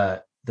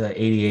the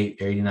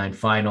 88 or 89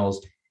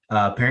 finals,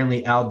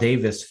 apparently Al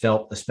Davis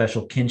felt a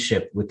special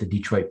kinship with the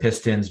Detroit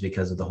Pistons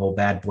because of the whole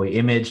bad boy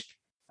image.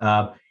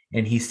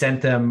 And he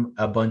sent them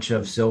a bunch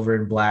of silver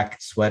and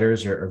black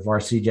sweaters or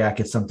varsity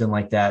jackets, something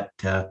like that,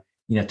 to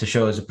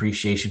show his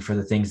appreciation for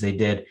the things they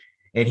did.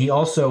 And he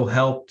also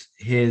helped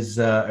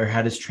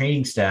had his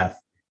training staff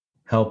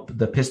help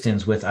the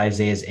Pistons with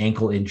Isaiah's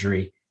ankle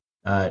injury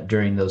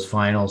during those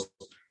finals.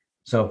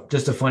 So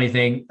just a funny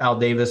thing, Al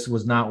Davis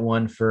was not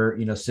one for,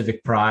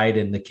 civic pride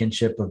and the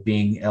kinship of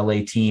being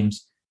LA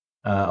teams.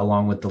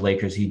 Along with the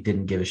Lakers, he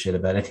didn't give a shit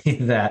about any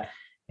of that,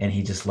 and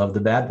he just loved the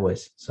bad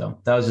boys. So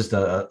that was just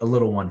a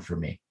little one for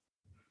me.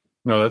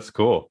 No, that's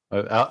cool.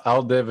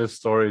 Al Davis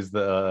stories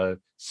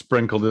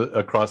sprinkled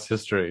across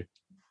history.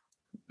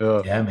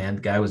 Yeah, man,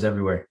 the guy was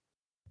everywhere.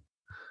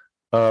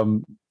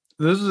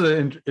 This is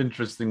an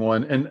interesting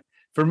one, and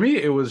for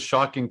me, it was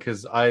shocking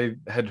because I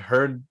had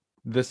heard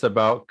this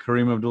about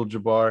Kareem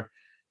Abdul-Jabbar,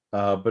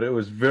 but it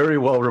was very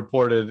well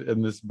reported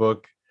in this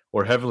book,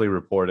 or heavily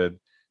reported,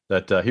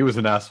 that he was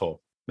an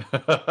asshole.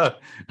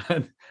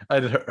 And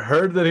I'd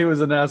heard that he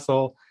was an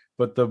asshole,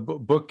 but the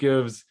book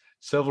gives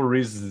several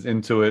reasons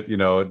into it.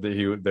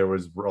 There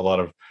was a lot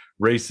of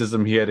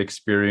racism he had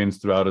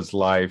experienced throughout his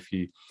life.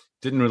 He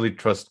didn't really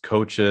trust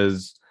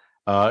coaches.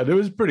 And it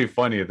was pretty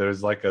funny.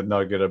 There's like a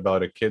nugget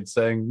about a kid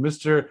saying,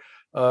 Mr.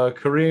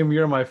 Kareem,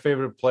 you're my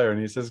favorite player.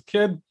 And he says,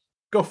 kid,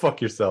 go fuck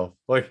yourself.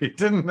 Like, he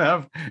didn't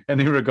have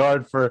any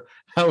regard for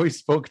how he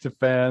spoke to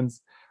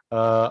fans.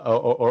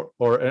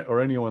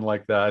 Or anyone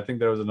like that. I think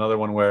there was another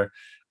one where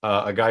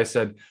a guy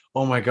said,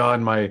 "Oh my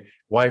God, my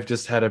wife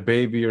just had a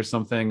baby or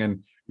something,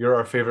 and you're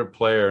our favorite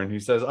player." And he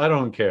says, "I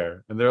don't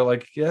care." And they're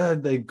like, "Yeah,"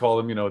 they call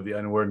him, the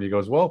N word. And he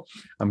goes, "Well,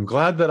 I'm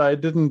glad that I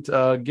didn't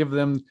give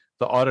them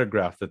the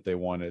autograph that they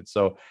wanted."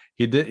 So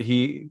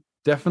he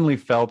definitely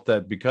felt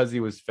that because he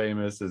was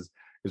famous is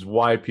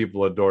why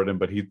people adored him,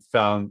 but he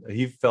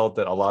felt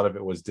that a lot of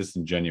it was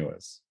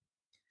disingenuous.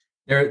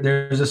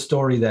 There's a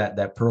story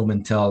that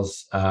Perlman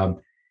tells.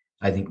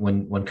 I think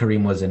when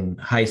Kareem was in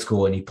high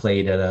school and he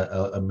played at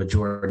a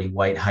majority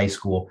white high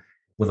school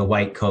with a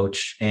white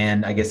coach,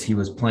 and I guess he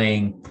was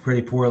playing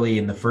pretty poorly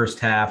in the first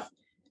half,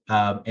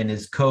 and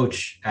his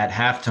coach at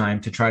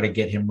halftime, to try to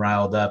get him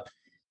riled up,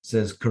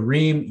 says,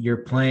 "Kareem, you're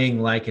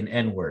playing like an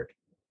N-word."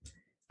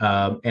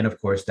 And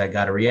of course, that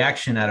got a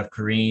reaction out of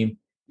Kareem,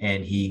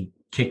 and he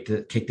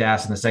kicked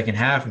ass in the second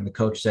half. And the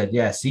coach said,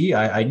 "Yeah, see,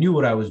 I knew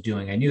what I was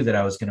doing. I knew that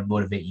I was going to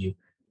motivate you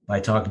by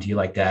talking to you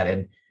like that."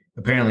 And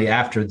apparently,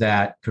 after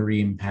that,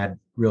 Kareem had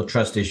real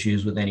trust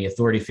issues with any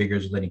authority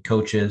figures, with any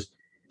coaches.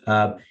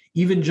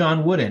 Even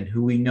John Wooden,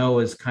 who we know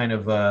is kind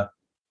of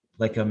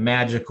like a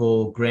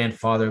magical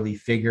grandfatherly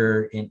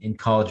figure in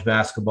college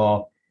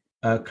basketball,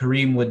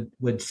 Kareem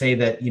would say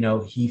that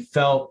he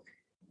felt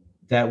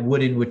that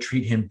Wooden would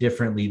treat him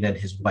differently than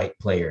his white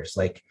players.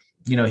 Like,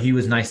 he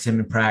was nice to him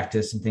in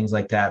practice and things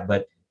like that,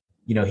 but,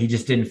 he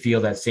just didn't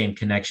feel that same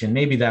connection.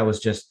 Maybe that was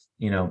just,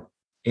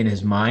 in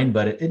his mind,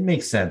 but it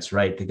makes sense,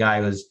 right? The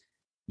guy was,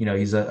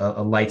 he's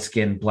a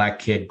light-skinned black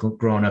kid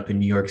growing up in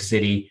New York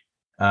City,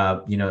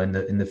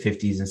 in the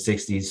 50s and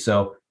 60s.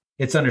 So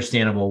it's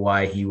understandable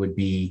why he would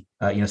be,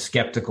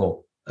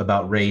 skeptical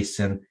about race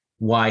and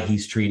why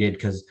he's treated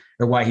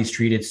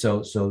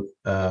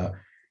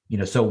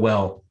so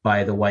well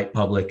by the white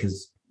public.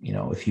 Because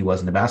if he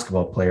wasn't a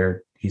basketball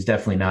player, he's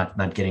definitely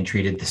not getting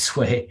treated this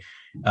way.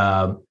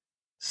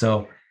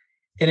 So,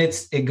 and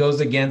it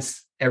goes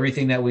against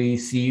everything that we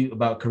see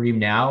about Kareem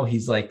now.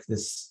 He's like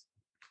this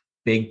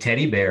big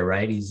teddy bear,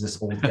 right? He's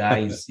this old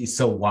guy. He's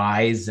so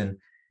wise, and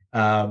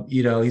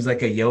he's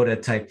like a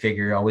Yoda type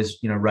figure, always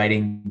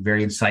writing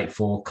very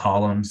insightful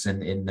columns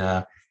and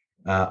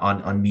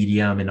on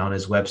Medium and on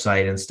his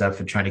website and stuff,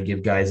 and trying to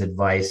give guys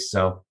advice.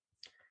 So.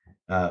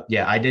 I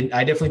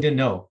definitely didn't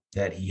know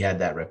that he had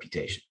that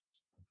reputation.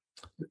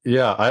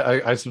 Yeah,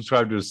 I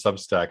subscribe to his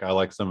Substack. I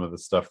like some of the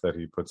stuff that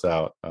he puts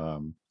out.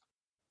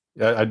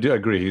 I do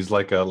agree. He's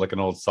like an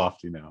old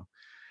softie now.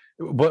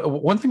 But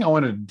one thing I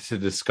wanted to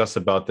discuss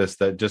about this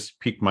that just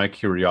piqued my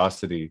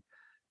curiosity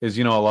is,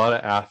 a lot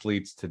of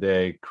athletes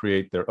today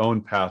create their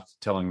own path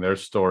telling their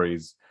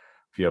stories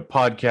via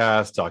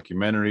podcasts,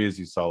 documentaries.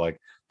 You saw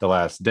like The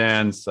Last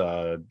Dance.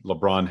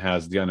 LeBron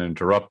has The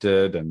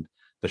Uninterrupted and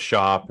The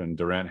Shop, and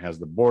Durant has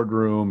The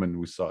Boardroom. And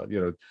we saw,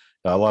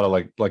 a lot of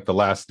like The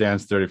Last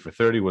Dance, 30 for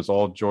 30 was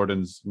all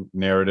Jordan's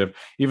narrative.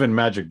 Even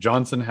Magic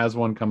Johnson has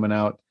one coming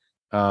out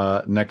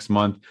next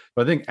month.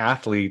 But I think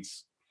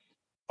athletes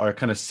are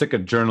kind of sick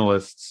of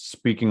journalists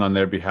speaking on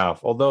their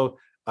behalf. Although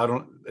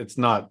it's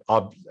not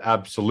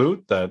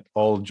absolute that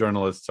all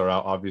journalists are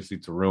out obviously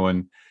to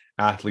ruin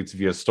athletes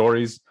via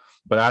stories,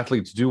 but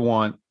athletes do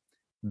want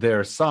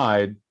their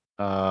side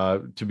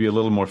to be a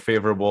little more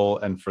favorable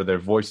and for their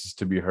voices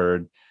to be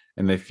heard,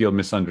 and they feel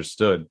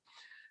misunderstood.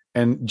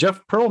 And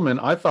Jeff Pearlman,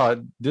 I thought,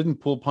 didn't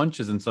pull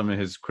punches in some of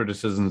his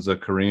criticisms of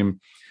Kareem.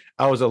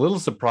 I was a little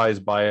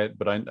surprised by it,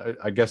 but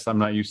I guess I'm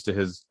not used to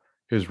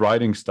his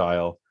writing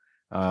style.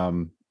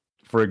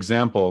 For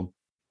example,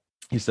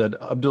 he said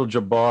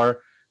Abdul-Jabbar,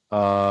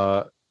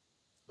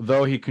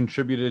 though he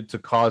contributed to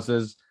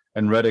causes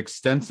and read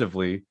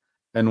extensively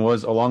and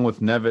was, along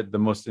with Nevitt, the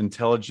most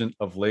intelligent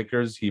of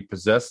Lakers, he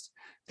possessed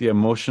the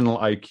emotional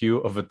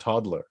IQ of a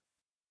toddler.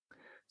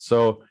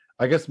 So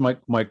I guess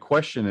my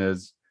question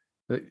is,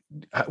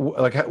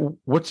 like,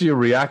 what's your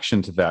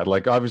reaction to that?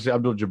 Like, obviously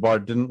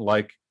Abdul-Jabbar didn't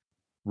like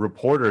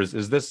reporters.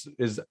 Is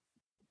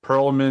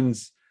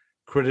Pearlman's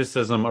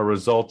criticism a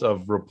result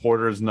of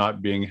reporters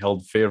not being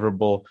held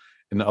favorable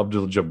in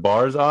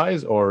Abdul-Jabbar's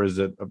eyes, or is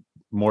it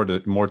more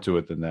to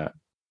it than that?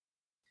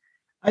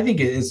 I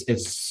think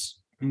it's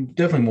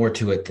definitely more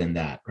to it than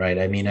that, right?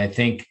 I mean, I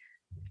think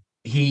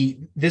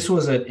this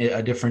was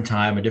a different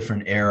time, a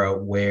different era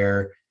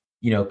where,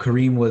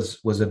 Kareem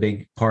was a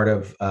big part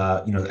of,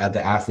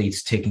 the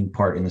athletes taking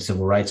part in the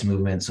civil rights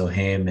movement. So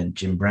him and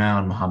Jim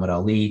Brown, Muhammad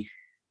Ali,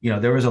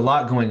 there was a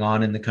lot going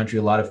on in the country,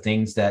 a lot of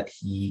things that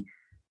he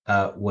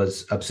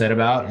was upset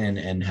about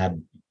and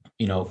had,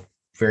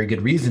 very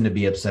good reason to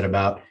be upset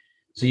about.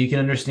 So you can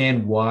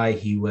understand why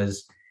he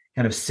was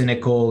kind of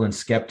cynical and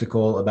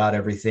skeptical about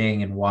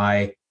everything, and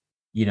why,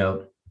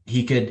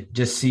 he could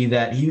just see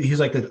that he was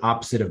like the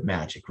opposite of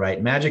Magic,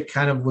 right? Magic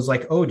kind of was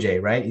like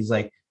OJ, right? He's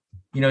like,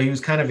 he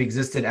was kind of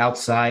existed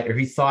outside, or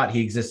he thought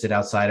he existed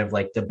outside of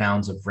like the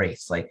bounds of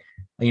race. Like,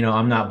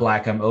 I'm not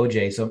black, I'm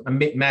OJ. So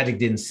Magic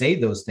didn't say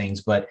those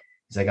things, but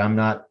he's like, I'm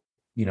not,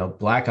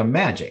 black, I'm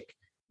Magic.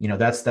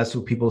 That's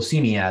what people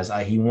see me as.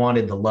 He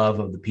wanted the love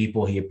of the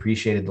people. He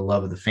appreciated the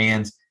love of the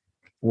fans.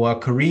 While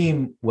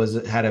Kareem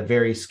had a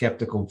very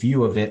skeptical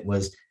view of it,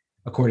 was,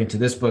 according to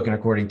this book and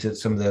according to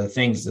some of the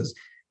things, is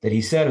that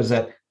he said was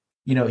that,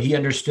 he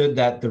understood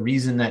that the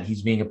reason that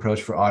he's being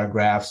approached for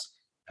autographs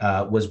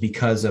was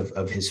because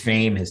of his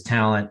fame, his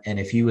talent. And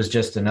if he was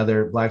just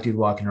another black dude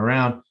walking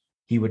around,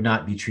 he would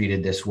not be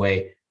treated this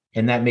way.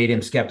 And that made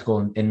him skeptical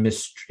and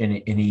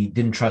he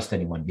didn't trust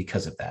anyone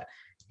because of that.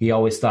 He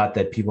always thought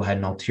that people had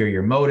an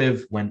ulterior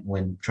motive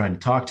when trying to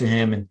talk to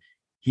him. And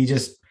he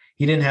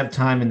didn't have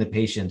time and the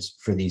patience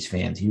for these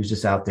fans. He was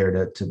just out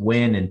there to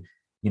win and,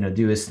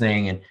 do his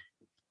thing. And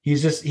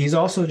he's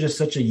also just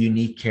such a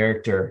unique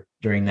character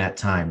during that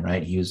time,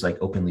 right? He was like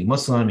openly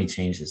Muslim. He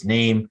changed his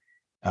name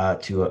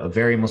to a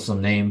very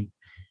Muslim name.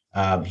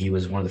 He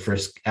was one of the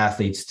first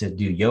athletes to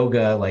do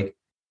yoga,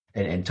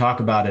 and talk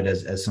about it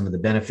as some of the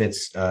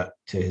benefits to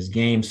his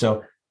game.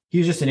 So he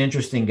was just an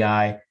interesting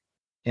guy.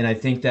 And I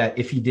think that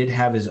if he did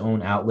have his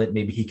own outlet,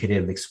 maybe he could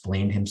have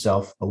explained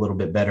himself a little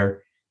bit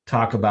better,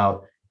 talk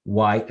about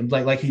why,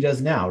 like he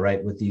does now,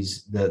 right? With the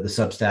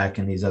Substack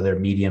and these other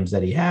mediums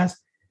that he has.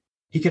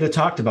 He could have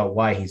talked about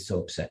why he's so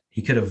upset.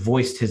 He could have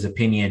voiced his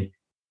opinion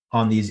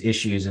on these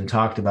issues and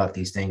talked about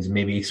these things and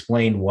maybe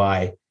explained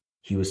why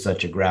he was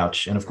such a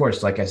grouch. And of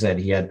course, like I said,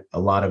 he had a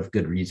lot of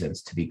good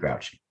reasons to be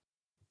grouchy.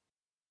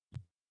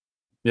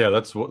 Yeah,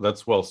 that's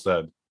well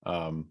said.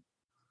 I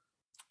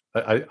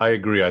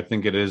agree. I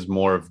think it is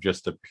more of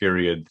just a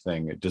period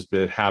thing.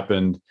 It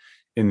happened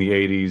in the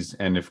 80s.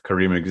 And if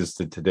Kareem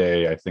existed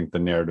today, I think the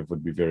narrative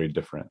would be very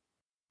different.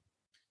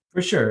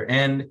 For sure.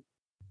 And,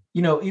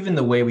 even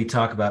the way we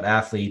talk about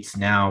athletes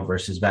now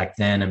versus back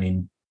then, I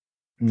mean,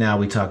 now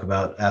we talk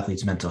about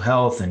athletes' mental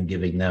health and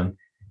giving them,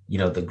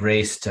 the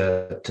grace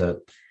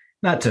to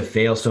not to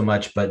fail so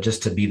much, but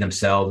just to be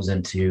themselves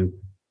and to,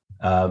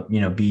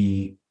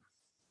 be,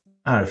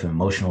 I don't know if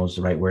emotional is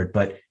the right word,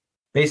 but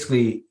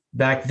basically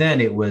back then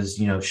it was,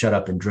 shut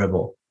up and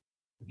dribble.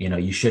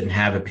 You shouldn't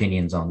have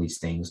opinions on these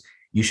things.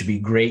 You should be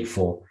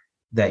grateful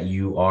that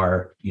you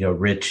are,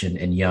 rich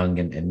and young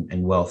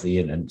and wealthy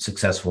and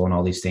successful and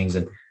all these things.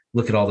 And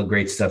look at all the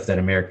great stuff that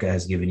America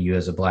has given you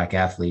as a black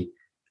athlete.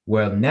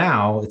 Well,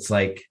 now it's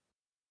like,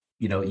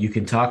 you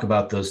can talk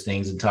about those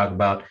things and talk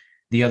about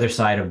the other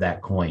side of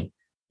that coin,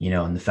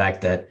 and the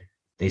fact that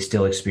they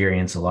still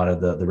experience a lot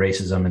of the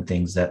racism and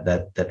things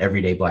that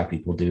everyday black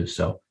people do.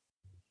 So,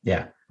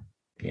 yeah,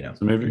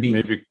 So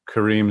maybe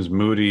Kareem's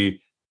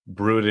moody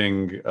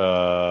brooding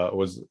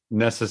was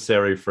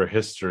necessary for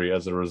history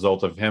as a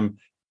result of him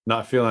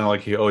not feeling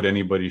like he owed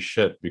anybody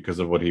shit because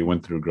of what he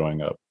went through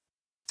growing up.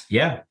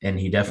 Yeah, and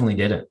he definitely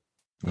did it.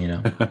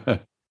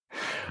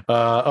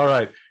 All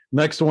right.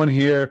 Next one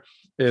here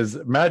is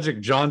Magic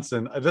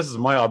Johnson. This is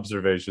my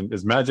observation,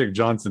 is Magic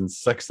Johnson's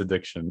sex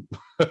addiction.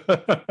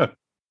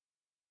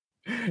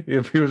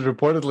 If he was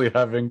reportedly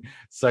having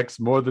sex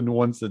more than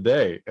once a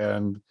day.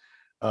 And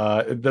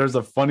there's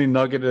a funny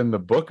nugget in the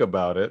book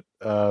about it.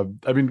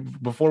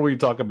 Before we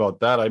talk about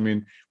that,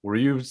 were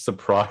you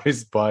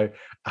surprised by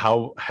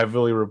how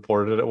heavily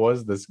reported it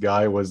was? This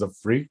guy was a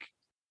freak?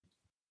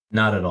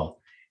 Not at all.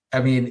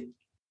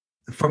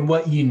 From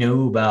what you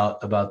knew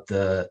about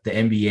the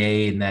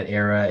NBA in that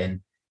era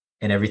and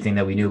everything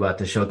that we knew about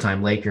the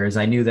Showtime Lakers,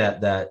 I knew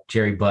that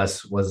Jerry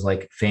Buss was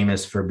like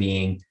famous for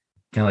being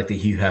kind of like the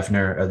Hugh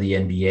Hefner of the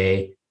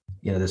NBA,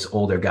 this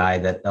older guy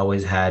that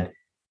always had,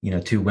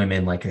 two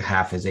women like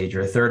half his age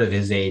or a third of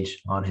his age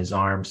on his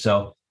arm.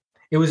 So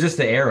it was just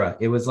the era.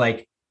 It was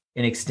like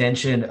an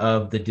extension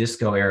of the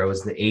disco era. It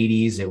was the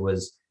 80s. It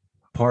was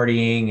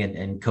partying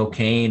and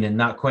cocaine and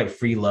not quite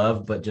free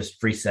love, but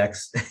just free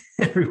sex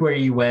everywhere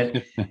you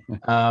went.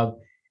 And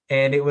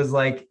it was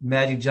like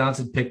Magic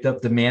Johnson picked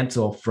up the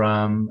mantle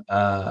from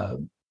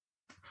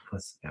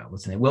what's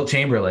the name? Wilt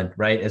Chamberlain,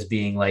 right? As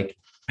being like,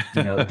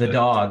 the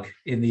dog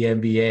in the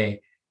NBA.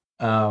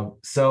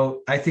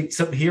 So I think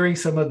hearing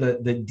some of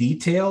the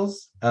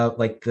details of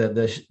like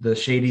the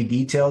shady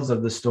details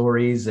of the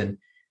stories and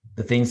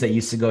the things that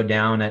used to go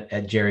down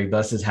at Jerry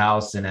Buss's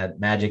house and at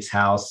Magic's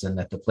house and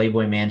at the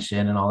Playboy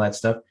Mansion and all that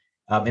stuff.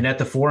 And at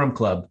the Forum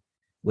Club,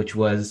 which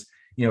was,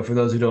 for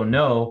those who don't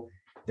know,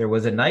 there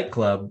was a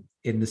nightclub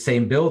in the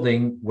same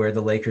building where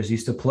the Lakers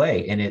used to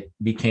play. And it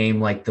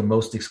became like the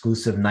most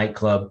exclusive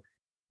nightclub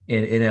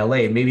in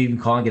LA. Maybe even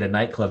calling it a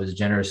nightclub is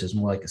generous. It's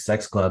more like a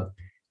sex club,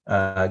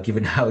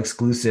 given how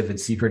exclusive and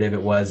secretive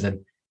it was.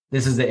 And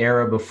this is the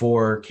era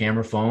before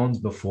camera phones,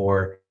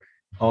 before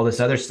all this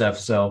other stuff.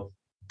 So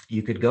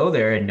you could go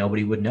there and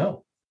nobody would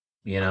know.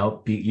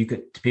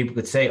 People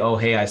could say, "Oh,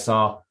 hey, I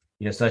saw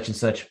such and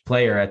such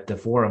player at the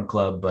Forum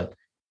Club," but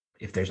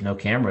if there's no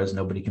cameras,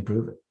 nobody can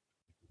prove it.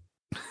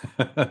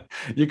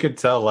 You could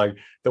tell, like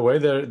the way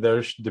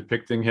they're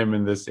depicting him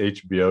in this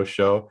HBO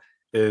show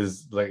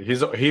is like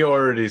he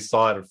already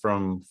saw it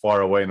from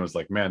far away and was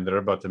like, "Man, they're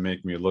about to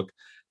make me look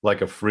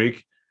like a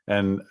freak."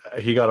 And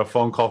he got a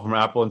phone call from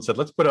Apple and said,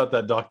 "Let's put out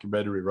that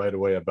documentary right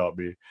away about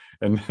me."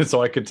 And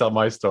so I could tell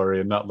my story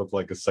and not look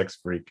like a sex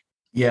freak.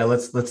 Yeah,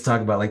 let's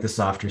talk about like the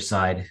softer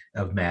side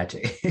of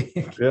Magic.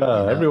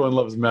 Yeah, everyone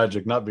loves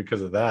Magic, not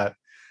because of that.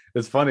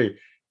 It's funny.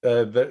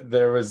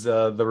 There was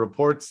the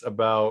reports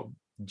about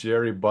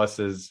Jerry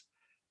Buss's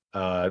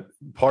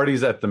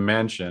parties at the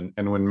mansion.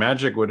 And when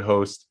Magic would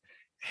host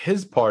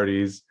his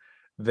parties,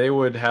 they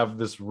would have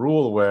this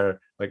rule where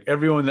like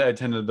everyone that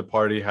attended the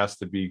party has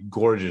to be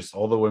gorgeous.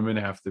 All the women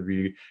have to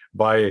be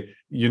by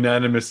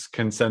unanimous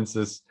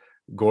consensus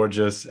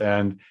gorgeous,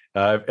 and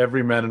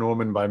every man and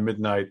woman by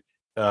midnight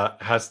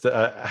has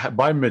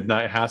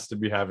to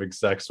be having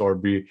sex or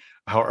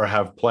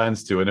have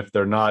plans to. And if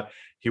they're not,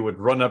 he would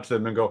run up to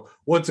them and go,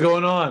 "What's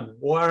going on?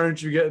 Why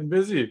aren't you getting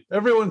busy?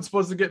 Everyone's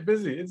supposed to get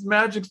busy. It's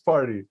Magic's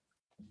party."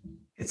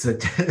 It's a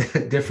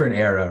different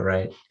era,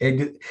 right?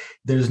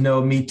 There's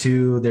no Me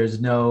Too.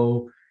 There's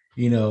no,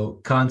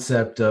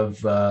 concept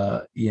of,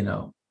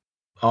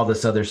 all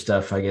this other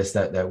stuff, I guess,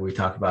 that we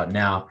talk about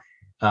now.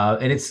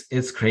 And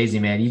it's crazy,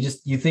 man.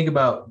 You think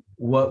about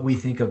what we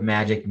think of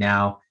Magic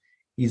now.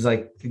 He's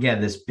like, again,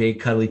 this big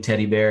cuddly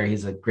teddy bear.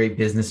 He's a great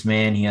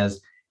businessman. He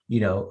has,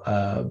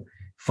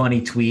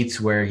 funny tweets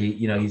where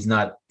he's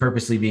not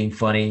purposely being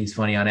funny. He's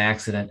funny on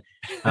accident.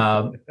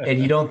 And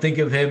you don't think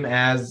of him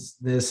as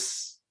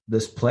this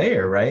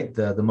player, right?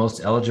 The most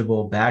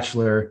eligible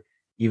bachelor,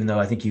 even though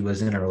I think he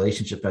was in a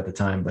relationship at the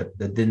time, but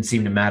that didn't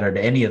seem to matter to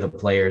any of the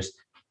players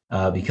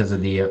because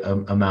of the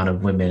amount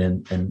of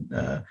women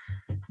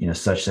and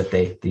such that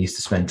they used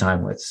to spend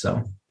time with.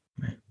 So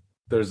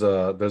there's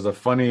a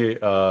funny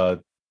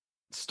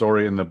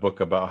story in the book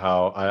about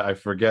how I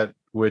forget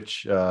who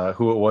it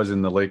was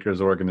in the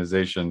Lakers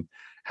organization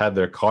had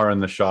their car in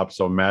the shop,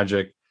 so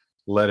Magic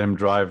let him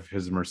drive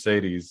his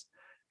Mercedes.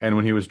 And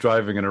when he was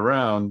driving it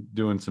around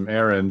doing some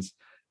errands,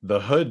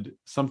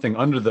 something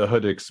under the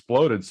hood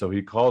exploded. So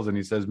he calls and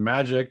he says,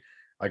 "Magic,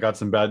 I got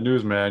some bad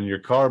news, man. Your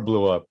car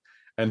blew up."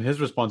 And his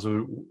response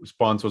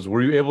was,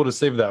 "Were you able to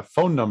save that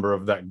phone number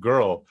of that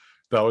girl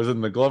that was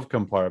in the glove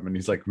compartment?"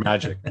 He's like,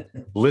 "Magic,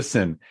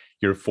 listen,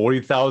 your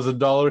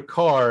 $40,000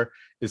 car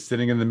is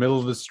sitting in the middle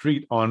of the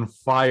street on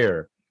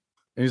fire."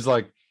 And he's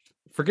like,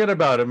 "Forget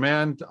about it,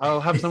 man.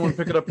 I'll have someone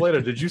pick it up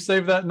later. Did you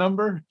save that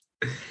number?"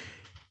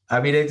 I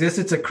mean,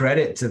 it's a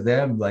credit to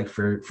them, like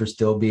for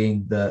still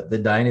being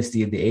the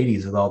dynasty of the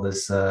 80s with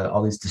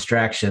all these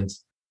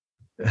distractions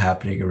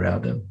happening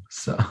around them.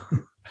 So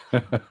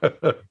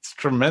it's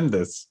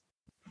tremendous.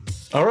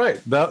 All right,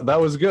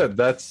 that was good.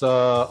 That's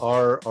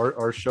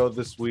our show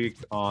this week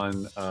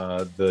on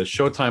the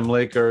Showtime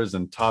Lakers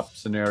and top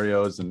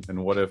scenarios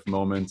and what if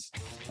moments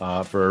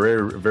for a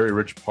very, very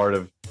rich part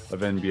of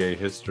NBA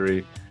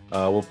history.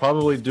 We'll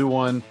probably do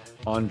one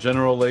on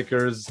general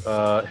Lakers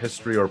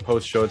history or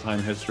post Showtime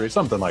history,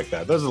 something like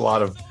that. There's a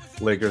lot of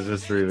Lakers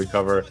history to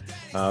cover,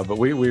 but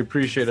we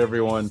appreciate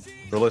everyone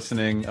for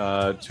listening.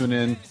 Tune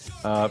in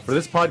for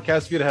this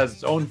podcast feed. It has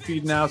its own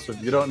feed now, so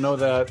if you don't know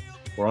that,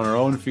 we're on our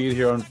own feed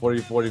here on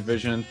 4040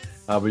 Vision,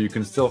 but you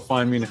can still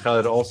find me and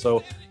Khaled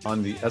also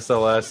on the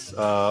SLS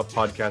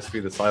podcast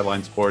feed, the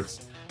Sideline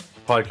Sports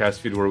podcast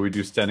feed, where we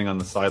do Standing on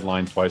the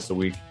Sideline twice a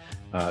week.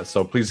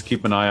 So please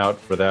keep an eye out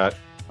for that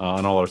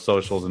on all our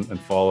socials and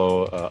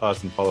follow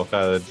us and follow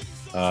Khaled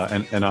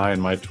and I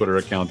and my Twitter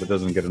account that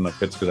doesn't get enough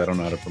hits because I don't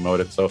know how to promote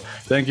it. So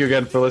thank you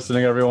again for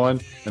listening,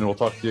 everyone, and we'll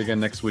talk to you again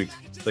next week.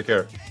 Take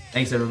care.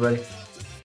 Thanks, everybody.